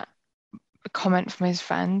with that comment from his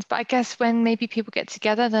friend. But I guess when maybe people get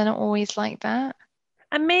together, they're not always like that.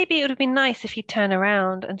 And maybe it would have been nice if he'd turned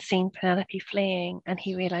around and seen Penelope fleeing and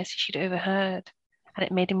he realized she'd overheard and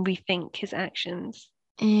it made him rethink his actions.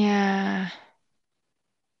 Yeah.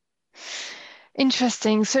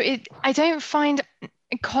 Interesting. I don't find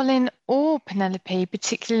Colin or Penelope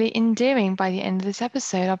particularly endearing by the end of this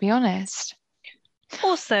episode, I'll be honest.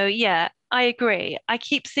 Also, yeah, I agree. I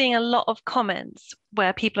keep seeing a lot of comments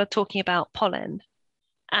where people are talking about pollen,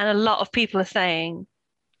 and a lot of people are saying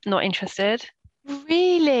not interested.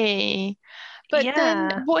 Really? But then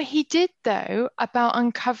Yeah. what he did though about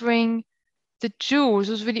uncovering the jewels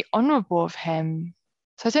was really honorable of him.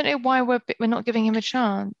 So I don't know why we're not giving him a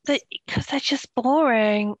chance. Because they're just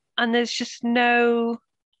boring and there's just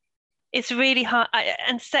it's really hard.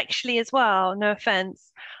 And sexually as well, no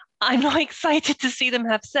offense. I'm not excited to see them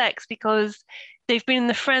have sex because they've been in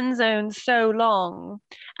the friend zone so long.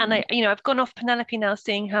 And I've gone off Penelope now,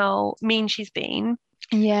 seeing how mean she's been.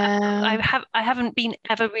 Yeah. I haven't been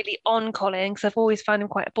ever really on Colin because I've always found him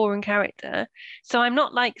quite a boring character. So I'm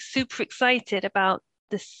not like super excited about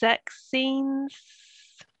the sex scenes.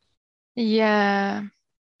 Yeah.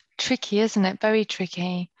 Tricky, isn't it? Very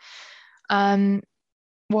tricky. Um,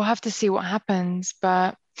 we'll have to see what happens,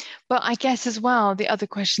 but I guess as well, the other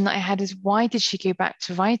question that I had is why did she go back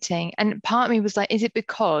to writing? And part of me was like, is it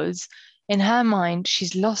because in her mind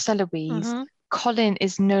she's lost Eloise, Hmm. Colin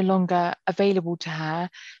is no longer available to her,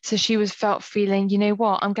 so she was felt feeling, you know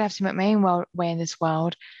what, I'm gonna have to make my own way in this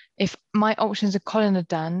world. If my options of Colin are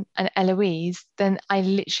done and Eloise, then I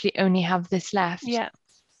literally only have this left. Yeah,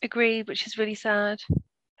 agreed, which is really sad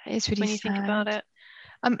It's really when you think sad. about it.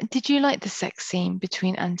 Did you like the sex scene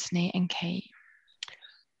between Anthony and Kate?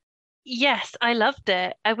 Yes, I loved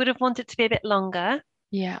it. I would have wanted to be a bit longer,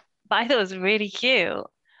 Yeah. but I thought it was really cute.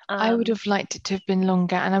 I would Um, have liked it to have been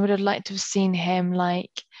longer, and I would have liked to have seen him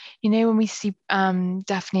like, when we see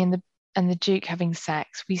Daphne and the Duke having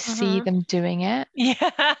sex, we see mhm. them doing it.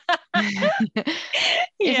 Yeah.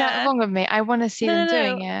 Is that Yeah. wrong of me? I want to see No, them no,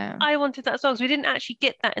 doing no. it. I wanted that as well because we didn't actually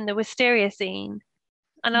get that in the wisteria scene.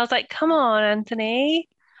 And I was like, come on, Anthony.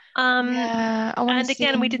 Um, Yeah, I want to and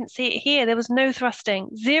again, we see. didn't see it here. There was no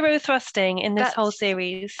thrusting, zero thrusting in this whole That's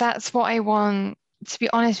series. that's what I want. To be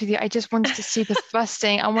honest with you, I just wanted to see the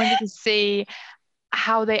thrusting. I wanted to see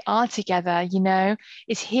how they are together,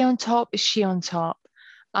 Is he on top? Is she on top?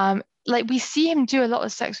 Like we see him do a lot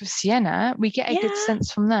of sex with Sienna. We get a good Yeah,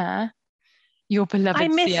 sense from there. Your I beloved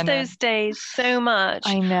miss Sienna. those days so much.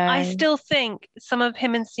 I I know. still think some of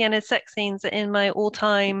him and Sienna's sex scenes are in my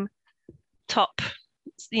all-time top,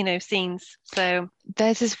 scenes. So,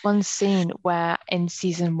 There's this one scene where in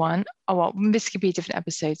season one, oh well, this could be a different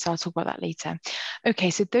episode, so I'll talk about that later.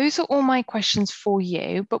 Okay, so those are all my questions for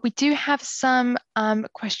you, but we do have some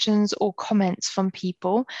questions or comments from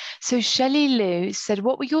people. So Shelley Lou said,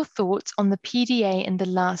 what were your thoughts on the PDA in the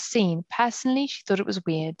last scene? Personally, she thought it was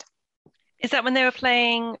weird. is that when they were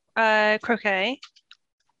playing croquet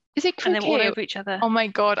Is it and they were all croquet? over each other? Oh my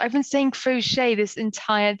God, I've been saying crochet this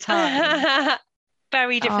entire time.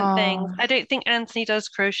 Very different things. Oh, I don't think Anthony does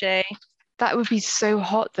crochet. that would be so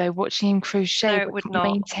hot though, watching him crochet No, it but would not.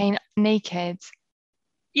 maintain naked.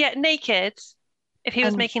 Yeah, naked. If he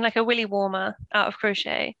was And making like a willy warmer out of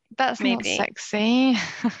crochet, that's not maybe. sexy.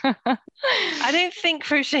 I don't think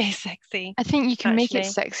crochet is sexy, I think you can make it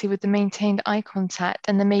actually. sexy with the maintained eye contact,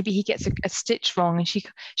 and then maybe he gets a stitch wrong, and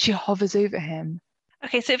she hovers over him.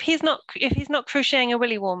 Okay, so if he's not crocheting a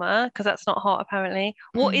willy warmer, because that's not hot apparently,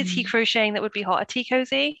 what is he Mm. crocheting that would be hot? A tea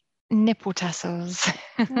cozy? Nipple tassels.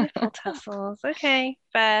 Nipple tassels. Okay,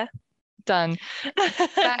 fair. Done.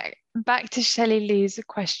 I Back to Shelley Lou's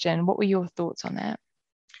question. What were your thoughts on it?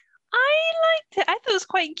 liked it. I thought it was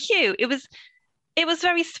quite cute. It was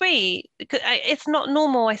very sweet. It's not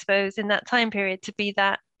normal, I suppose, in that time period to be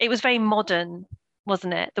that. It was very modern,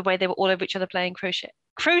 wasn't it? The way they were all over each other playing crochet.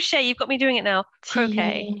 Crochet, you've got me doing it now.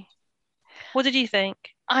 Croquet. Tea. What did you think?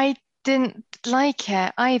 I didn't like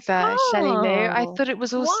it either, Shelley Lou. I Oh, thought it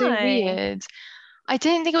was also why? weird. I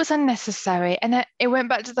didn't think it was unnecessary. And it went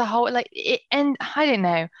back to the whole like it and I don't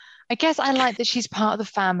know. I guess I like that she's part of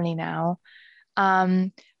the family now.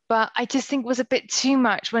 Um, but I just think it was a bit too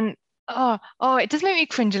much when it does make me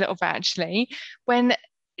cringe a little bit actually when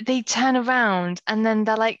they turn around and then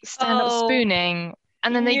they're like stand up Oh, spooning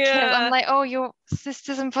and then they kiss. I'm yeah. like, oh, your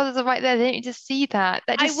sisters and brothers are right there. They didn't just see that.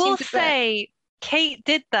 That I just will seemed a bit. say Kate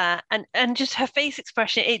did that and just her face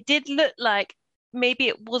expression, it did look like maybe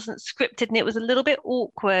it wasn't scripted and it was a little bit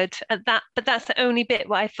awkward at that, but that's the only bit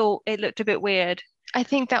where I thought it looked a bit weird. I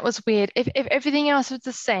think that was weird. If everything else was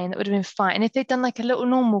the same, that would have been fine. And if they'd done like a little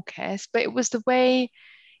normal kiss, but it was the way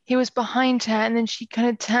he was behind her and then she kind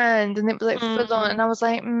of turned and it was like full on. Mm. And I was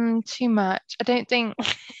like, too much. I don't think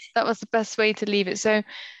that was the best way to leave it. So,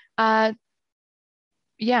 uh,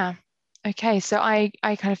 yeah. Okay. So I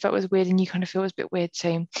kind of felt it was weird and you kind of feel it was a bit weird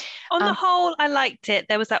too. On the Um, whole, I liked it.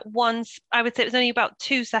 There was that I would say it was only about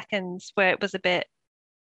 2 seconds where it was a bit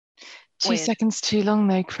two weird. seconds too long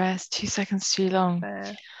though, Chris. 2 seconds too long.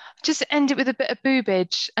 Uh, Just end it with a bit of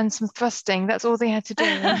boobage and some thrusting. That's all they had to do.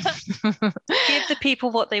 give the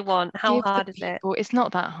people what they want. How Give the hard is it? people. It's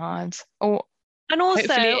not that hard. Or And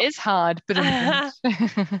hopefully also, it is hard, but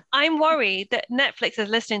I'm worried that Netflix is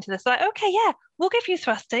listening to this. Like, okay, yeah, we'll give you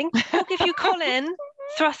thrusting. We'll give you Colin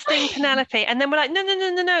thrusting Penelope. And then we're like, no, no,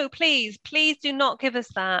 no, no, no, please, please do not give us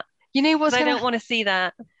that you know because what's I gonna don't want to see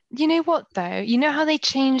that. you know what though? You know how they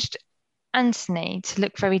changed Anthony to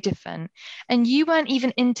look very different. And you weren't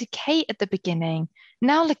even into Kate at the beginning.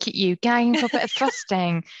 Now look at you gagging for a bit of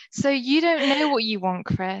thrusting. So you don't know what you want,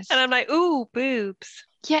 And Chris. I'm like, ooh, boobs.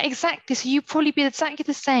 Yeah, exactly. So you probably be exactly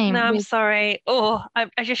the No, same I'm with, sorry. Oh,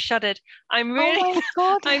 I just shuddered. I'm oh really, my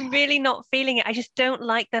God. I'm really not feeling it. I just don't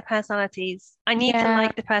like their personalities. I need to Yeah,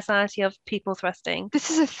 like the personality of people thrusting.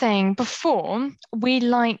 this is a thing. Before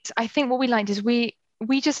I think what we liked is we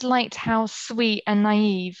just liked how sweet and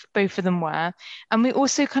naive both of them were. And we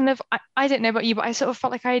also kind of I don't know about you, but I sort of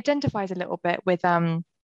felt like I identified a little bit with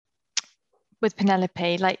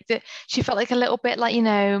Penelope, like that she felt like a little bit like,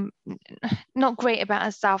 not great about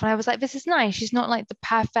herself. And I was like, this is nice. She's not like the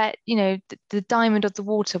perfect, the diamond of the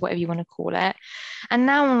water, whatever you want to call it. And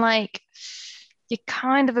now I'm like, you're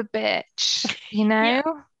kind of a bitch, you Yeah.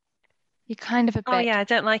 know? You kind of a Oh bit. yeah, I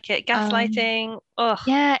don't like it. Um, Gaslighting. Oh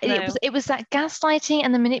yeah, no. it was that gaslighting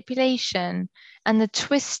and the manipulation and the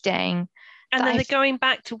twisting And that then they're going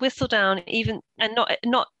back to Whistledown, even and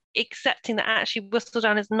not accepting that actually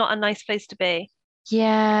Whistledown is not a nice place to be.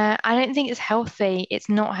 yeah, I don't think it's healthy. It's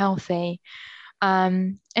not healthy.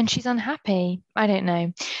 And she's unhappy. I don't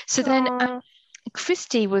know. So then Oh,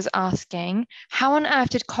 Christy was asking, how on earth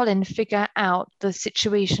did Colin figure out the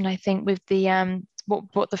situation, I think, with the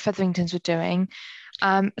what the Featheringtons were doing?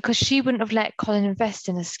 Because she wouldn't have let Colin invest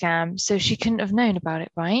in a scam, so she couldn't have known about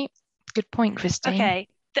it, right? Good point, Christy. okay.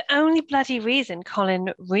 The only bloody reason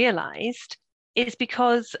Colin realized is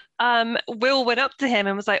because Will went up to him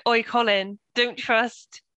and was like, "Oi, Colin, don't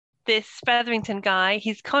trust this Featherington guy.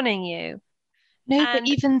 He's conning you." No, but And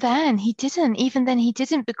even then he didn't. Even then he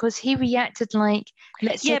didn't because he reacted like,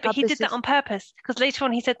 let's yeah, take but our he did that business. on purpose because later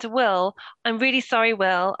on he said to Will, "I'm really sorry,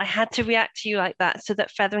 Will. I had to react to you like that so that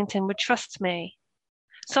Featherington would trust me."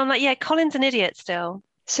 So I'm like, yeah, Colin's an idiot still.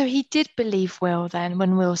 So he did believe Will then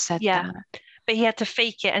when Will said Yeah, that. but he had to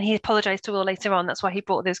fake it and he apologized to Will later on. That's why he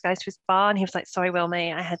brought those guys to his bar and he was like, sorry, Will,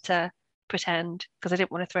 mate, I had to pretend because I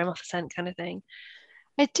didn't want to throw him off the scent kind of thing.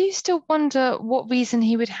 I do still wonder what reason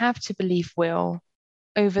he would have to believe Will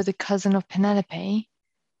over the cousin of Penelope.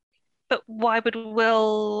 But why would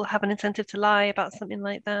Will have an incentive to lie about something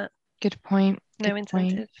like that? Good point. No Good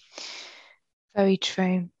point. incentive. Very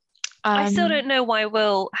true. I still Um, don't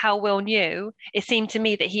know how Will knew. It seemed to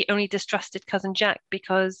me that he only distrusted cousin Jack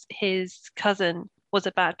because his cousin was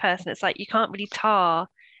a bad person. It's like you can't really tar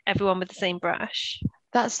everyone with the same brush.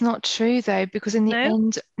 That's not true though, because in the No?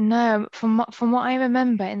 end, no, from what I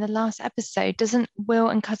remember in the last episode, doesn't Will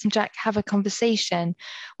and Cousin Jack have a conversation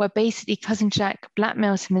where basically Cousin Jack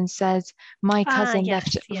blackmails him and says, my Ah, cousin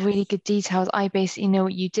left yes, really yes. good details. I basically know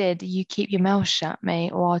what you did. You keep your mouth shut,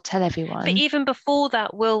 mate, or I'll tell But everyone. even before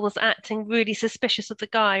that, Will was acting really suspicious of the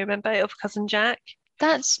guy, remember, of cousin Jack?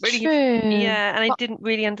 That's Really, true. yeah, and I But didn't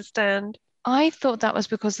really understand. I thought that was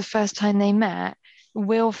because the first time they met,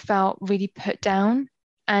 Will felt really put down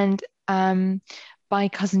and by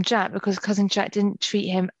cousin Jack because cousin Jack didn't treat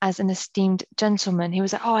him as an esteemed gentleman. He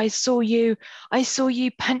was like, "Oh, I saw you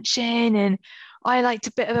punching, and I liked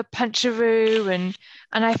a bit of a puncheroo,"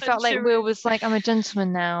 and I felt like Will Unsure. was like, "I'm a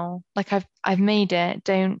gentleman now. Like I've made it.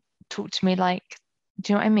 Don't talk to me like."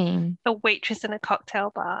 Do you know what I mean? A waitress in a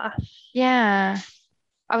cocktail bar. Yeah.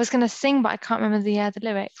 I was gonna sing, but I can't remember the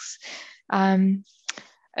lyrics. Um,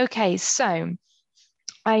 Okay, so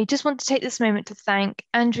I just want to take this moment to thank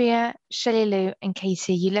Andrea, Shelley Lou, and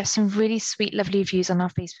Katie. You left some really sweet, lovely reviews on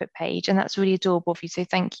our Facebook page, and that's really adorable of you. So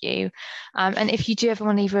thank you. And if you do ever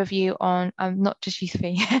want to leave a review on, not just you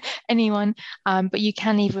three, anyone, but you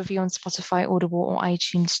can leave a review on Spotify, Audible, or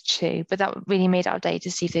iTunes too. But that really made our day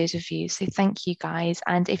to see those reviews. So thank you guys.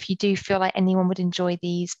 And if you do feel like anyone would enjoy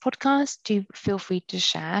these podcasts, do feel free to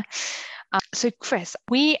share. So, Chris,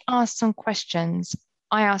 we asked some questions.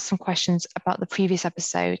 I asked some questions about the previous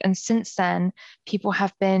episode, and since then, people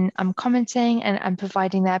have been commenting and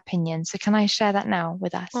providing their opinions. So, can I share that now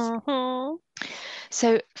with us? Mm-hmm.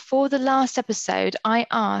 So, for the last episode, I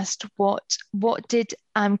asked what did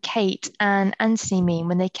Kate and Anthony mean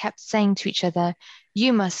when they kept saying to each other,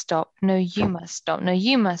 "You must stop," "No, you must stop," "No,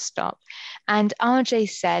 you must stop," and RJ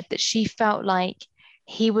said that she felt like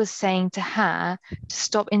he was saying to her to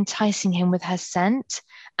stop enticing him with her scent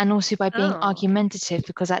and also by being Oh. argumentative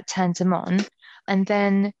because that turns him on. And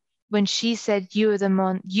then when she said you are the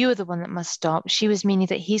one that must stop, she was meaning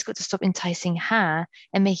that he's got to stop enticing her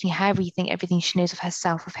and making her rethink everything she knows of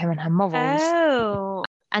herself, of him and her morals. Oh.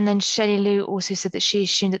 And then Shelley Lou also said that she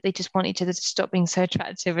assumed that they just want each other to stop being so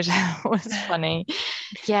attractive, which was funny.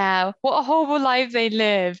 Yeah, what a horrible life they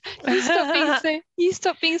live. You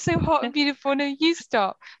stop being so hot and beautiful. No, you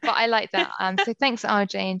stop. But I like that. So thanks,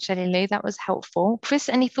 RJ and Shelley Lou. That was helpful. Chris,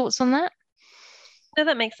 any thoughts on that? No,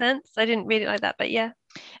 that makes sense. I didn't read it like that, but yeah.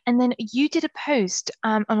 And then you did a post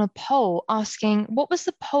on a poll asking what was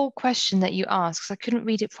the poll question that you asked? Because I couldn't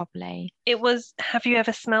read it properly. It was, have you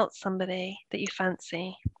ever smelt somebody that you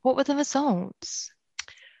fancy? What were the results?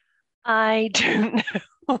 I don't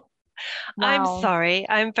know. I'm Wow. sorry.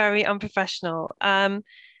 I'm very unprofessional. I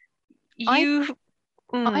You,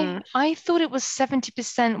 I thought it was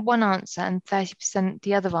 70% one answer and 30%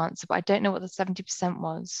 the other answer, but I don't know what the 70%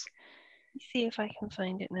 was. let me see if I can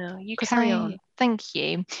find it now. You Because carry on. thank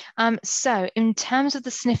you. So in terms of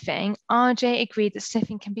the sniffing, RJ agreed that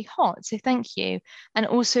sniffing can be hot, so thank you, and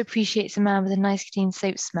also appreciates a man with a nice clean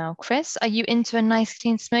soap smell. Chris, are you into a nice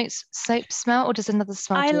clean soap smell, or does another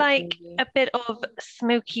smell I do it for like you? a bit of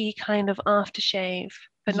smoky kind of aftershave.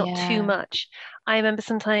 but not too Yeah, much. I remember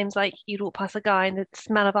sometimes like you'd walk past a guy and the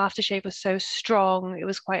smell of aftershave was so strong, it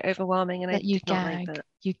was quite overwhelming, and I that you did not like gag, that.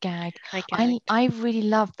 you gag. I I gagged. I really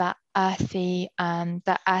love that earthy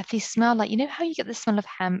smell. Like, you know how you get the smell of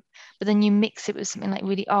hemp, but then you mix it with something like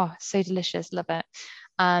really, oh, so delicious, love it.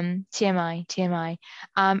 TMI, TMI.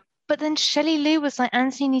 But then Shelley Lou was like,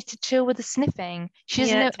 Anthony needs to chill with the sniffing. She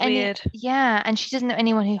doesn't Yeah, know it's any, weird. yeah, and she doesn't know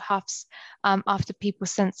anyone who huffs after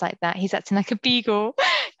people's scents like that. He's acting like a beagle.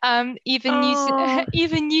 Even Newton, Oh,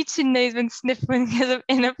 even Newton knows when sniffing is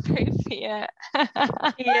inappropriate.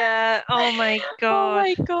 yeah. Oh my Oh God.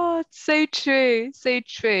 my God, so true, so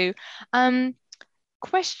true. Um,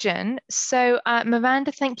 Question. So,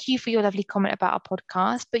 Miranda, thank you for your lovely comment about our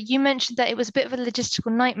podcast, but you mentioned that it was a bit of a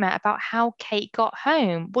logistical nightmare about how Kate got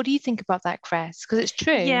home. What do you think about that, Chris? Because it's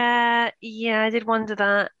true. Yeah, yeah, I did wonder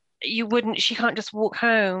that. She can't just walk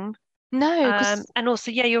home. No, because And also,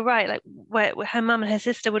 yeah, you're right. Like, where her mum and her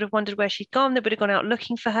sister would have wondered where she'd gone. They would have gone out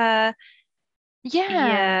looking for her. yeah,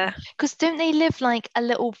 Yeah, because don't they live like a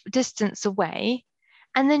little distance away?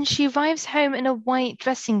 And then she arrives home in a white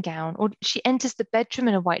dressing gown, or she enters the bedroom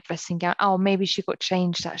in a white dressing gown. Oh, maybe she got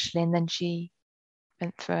changed actually, and then she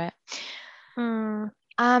went through it. hmm.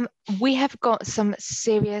 Um, we have got some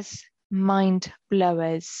serious mind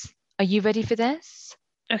blowers. Are you ready for this?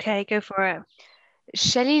 Okay, go for it.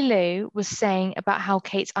 Shelley Lou was saying about how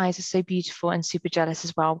Kate's eyes are so beautiful and super jealous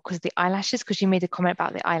as well because of the eyelashes, because she made a comment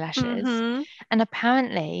about the eyelashes. Mm-hmm. And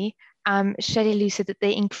apparently, Shelley Lou said that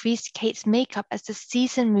they increased Kate's makeup as the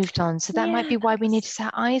season moved on. So that might be why we Yes. notice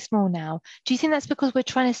her eyes more now. Do you think that's because we're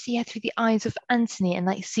trying to see her through the eyes of Anthony and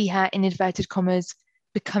like see her in inverted commas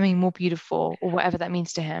becoming more beautiful or whatever that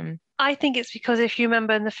means to him? I think it's because if you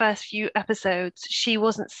remember in the first few episodes, she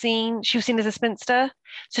was seen as a spinster.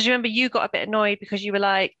 So do you remember you got a bit annoyed because you were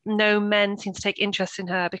like, no men seem to take interest in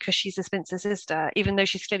her because she's a spinster sister, even though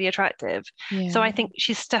she's clearly attractive. So Yeah. I think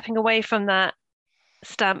she's stepping away from that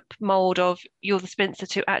stamp mold of you're the spinster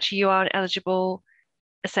to actually you are an eligible,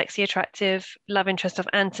 a sexy, attractive love interest of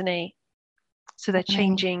Anthony. So they're Okay.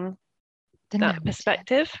 changing The that narrative.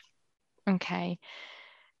 perspective. Okay.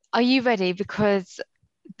 Are you ready? Because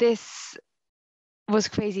this was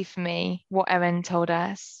crazy for me, what Erin told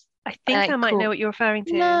us. I think I might know Cool. what you're referring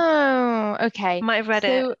to. No. Okay. Might have read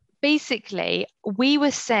it. So basically, we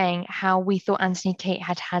were saying how we thought Anthony Kate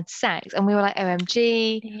had had sex, and we were like,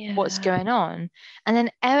 OMG, what's Yeah. going on? And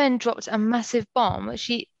then Erin dropped a massive bomb.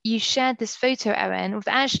 You shared this photo, Erin, with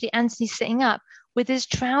actually Anthony sitting up with his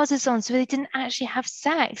trousers on. So they didn't actually have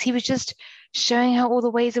sex. He was just showing her all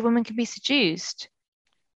the ways a woman can be seduced.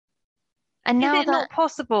 And Is now it that not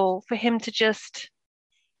possible for him to just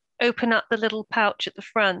open up the little pouch at the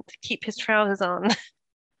front, keep his trousers on,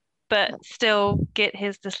 but still get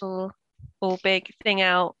his little or big thing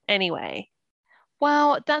out anyway?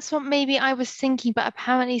 Well, that's what maybe I was thinking, but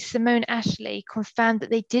apparently Simone Ashley confirmed that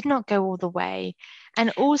they did not go all the way.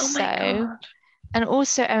 And Oh my also, God. and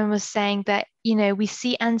also Erin was saying that, we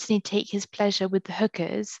see Anthony take his pleasure with the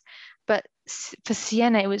hookers, but for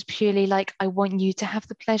Sienna, it was purely like, I want you to have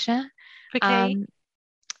the pleasure. Okay. Um, Not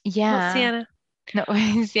yeah, Sienna. not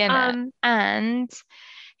Sienna. Um, And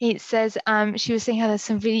it says she was saying how there's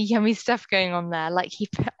some really yummy stuff going on there. Like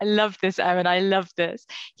I love this, Erin. I love this.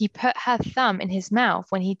 He put her thumb in his mouth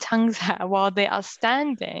when he tongues her while they are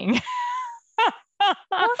standing.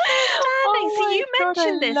 was they standing? Oh See, my you God, I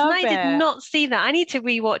mentioned this and love I did it. not see that. I need to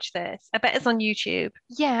rewatch this. I bet it's on YouTube.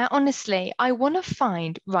 Yeah, honestly, I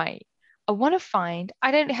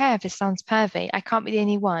don't care if it sounds pervy. I can't be the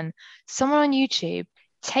only one. Someone on YouTube,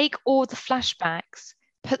 take all the flashbacks,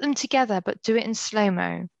 put them together, but do it in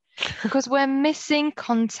slow-mo because we're missing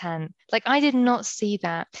content. Like I did not see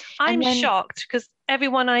that. I'm And then, shocked because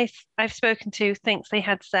everyone I've spoken to thinks they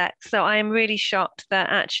had sex. So I am really shocked that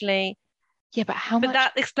actually, yeah, but how but much?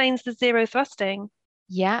 that explains the zero thrusting.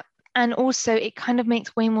 Yeah. And also, it kind of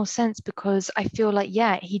makes way more sense because I feel like,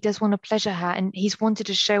 yeah, he does want to pleasure her and he's wanted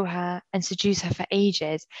to show her and seduce her for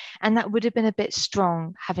ages. And that would have been a bit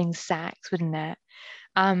strong having sex, wouldn't it?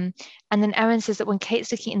 Um, and then Erin says that when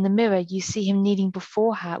Kate's looking in the mirror, you see him kneeling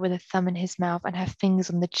before her with a thumb in his mouth and her fingers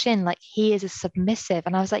on the chin, like he is a submissive.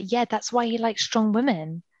 And I was like, yeah, that's why he likes strong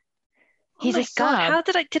women. Oh He's a my God, sub. how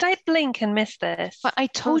did I blink and miss But this?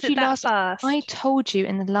 Or was it that I fast? told you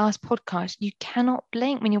in the last podcast, you cannot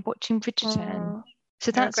blink when you're watching Bridgerton. Oh, So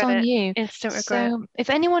I that's regret on it. you. Instant regret. So if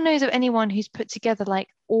anyone knows of anyone who's put together like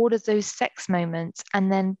all of those sex moments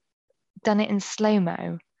and then done it in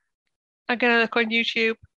slow-mo, I'm gonna look on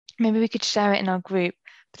YouTube. maybe we could share it in our group.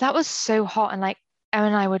 But that was so hot. And like Erin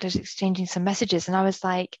and I were just exchanging some messages, and I was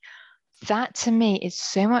like, that to me is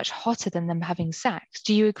so much hotter than them having sex.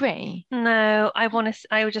 Do you agree? No, I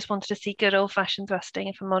just wanted to see good old-fashioned thrusting,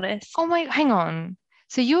 if I'm honest. Oh my, hang on.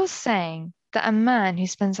 So you're saying that a man who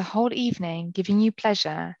spends a whole evening giving you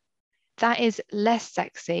pleasure, that is less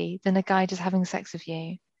sexy than a guy just having sex with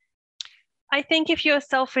you? I think if you're a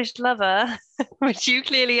selfish lover, which you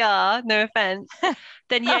clearly are, no offense,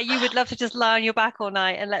 then yeah, you would love to just lie on your back all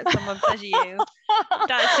night and let someone pleasure you.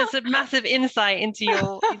 That's just a massive insight into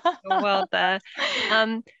your world there.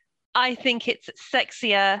 Um, I think it's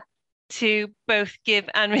sexier to both give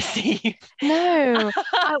and receive. No,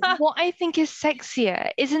 what I think is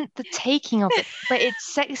sexier isn't the taking of it, but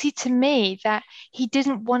it's sexy to me that he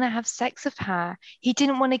didn't want to have sex with her. He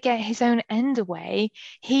didn't want to get his own end away.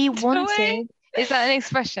 He No way. wanted, is that an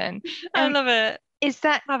expression? I love it. Is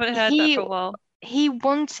that I haven't heard that for a while. he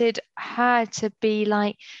wanted her to be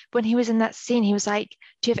like, when he was in that scene, he was like,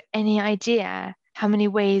 "Do you have any idea how many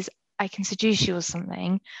ways I can seduce you or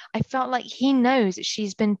something?" I felt like he knows that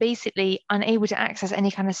she's been basically unable to access any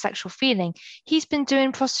kind of sexual feeling. He's been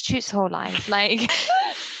doing prostitutes whole life. Like,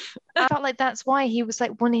 I felt like that's why he was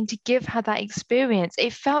like wanting to give her that experience.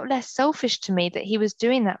 It felt less selfish to me that he was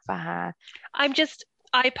doing that for her.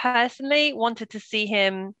 I personally wanted to see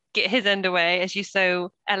him get his end away, as you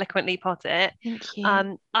so eloquently put it. Thank you.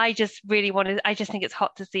 I just think it's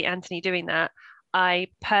hot to see Anthony doing that. I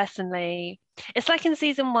personally, it's like in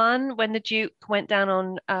season one when the Duke went down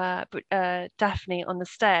on Daphne on the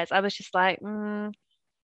stairs. I was just like,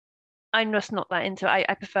 I'm just not that into it.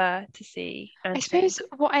 I prefer to see I Anthony. suppose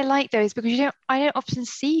what I like though is because I don't often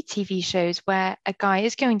see TV shows where a guy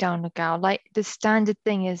is going down on a girl. Like the standard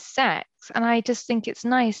thing is sex. And I just think it's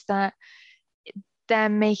nice that they're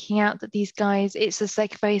making out that these guys, it's just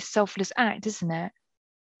like a very selfless act, isn't it?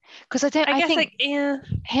 Because I I guess think like yeah,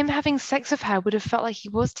 him having sex with her would have felt like he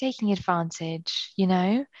was taking advantage, you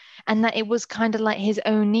know, and that it was kind of like his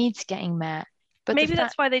own needs getting met. But the maybe fact,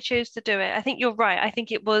 that's why they chose to do it. I think you're right. I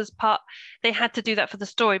think it was part, they had to do that for the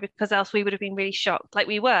story because else we would have been really shocked. Like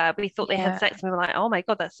we were, we thought they had yeah, sex and we were like, oh my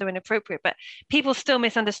God, that's so inappropriate. But people still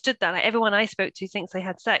misunderstood that. Like everyone I spoke to thinks they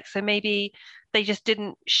had sex. So maybe they just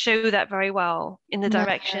didn't show that very well in the no,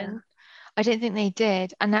 direction. I don't think they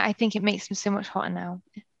did. And I think it makes them so much hotter now.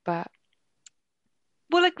 But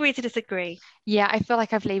We'll agree to disagree. yeah, I feel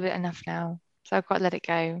like I've labeled it enough now. So I've got to let it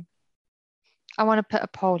go. I want to put a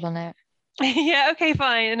poll on it. Yeah, okay,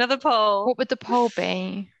 fine. Another poll. What would the poll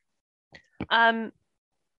be? Um,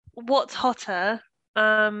 what's hotter?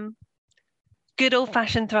 Um, Good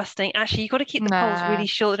old-fashioned thrusting. Actually, you've got to keep the polls Nah, really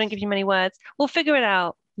short. They don't give you many words. We'll figure it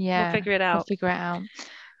out. We'll yeah, figure it we'll out. figure it out.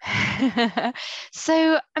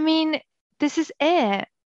 So, I mean, this is it.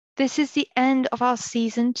 This is the end of our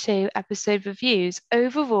season two episode reviews.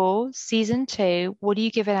 Overall, season two, what do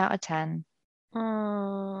you give it out of 10? Wait.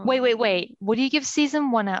 Hmm. What do you give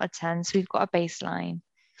season one out of 10? So we've got a baseline.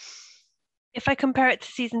 If I compare it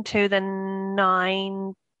to season two, then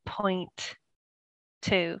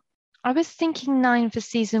 9.2. I was thinking 9 for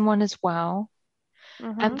season one as well.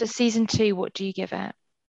 And Mm-hmm. for season two, what do you give it?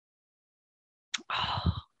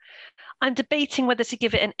 Oh, I'm debating whether to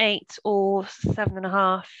give it an 8 or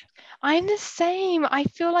 7.5. I'm the same. I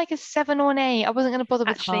feel like a 7 or an 8. I wasn't going to bother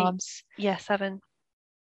with Actually, halves. yeah, 7.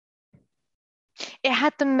 It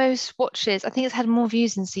had the most watches. I think it's had more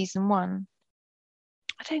views than season one.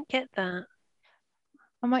 I don't get that.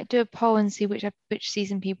 I might do a poll and see which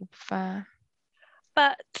season people prefer.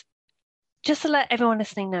 But just to let everyone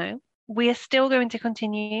listening know, we are still going to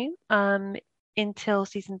continue until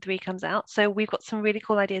season 3 comes out. So we've got some really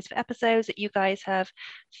cool ideas for episodes that you guys have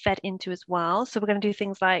fed into as well. So we're going to do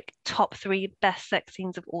things like top 3 best sex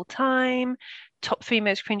scenes of all time, top 3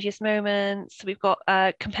 most cringiest moments. We've got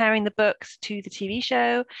comparing the books to the TV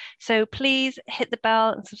show. So please hit the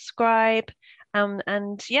bell and subscribe.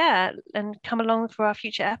 And yeah, and come along for our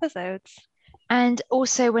future episodes. And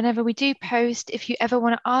also, whenever we do post, if you ever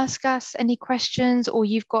want to ask us any questions or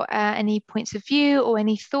you've got any points of view or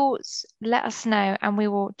any thoughts, let us know and we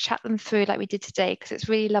will chat them through like we did today because it's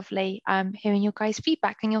really lovely hearing your guys'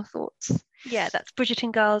 feedback and your thoughts. Yeah, that's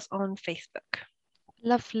Bridgerton Girls on Facebook.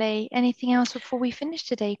 Lovely. Anything else before we finish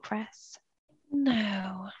today, Chris?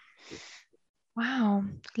 No. Wow,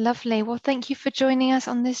 lovely. Well, thank you for joining us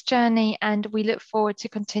on this journey, and we look forward to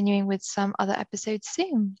continuing with some other episodes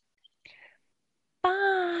soon.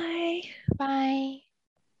 Bye. Bye.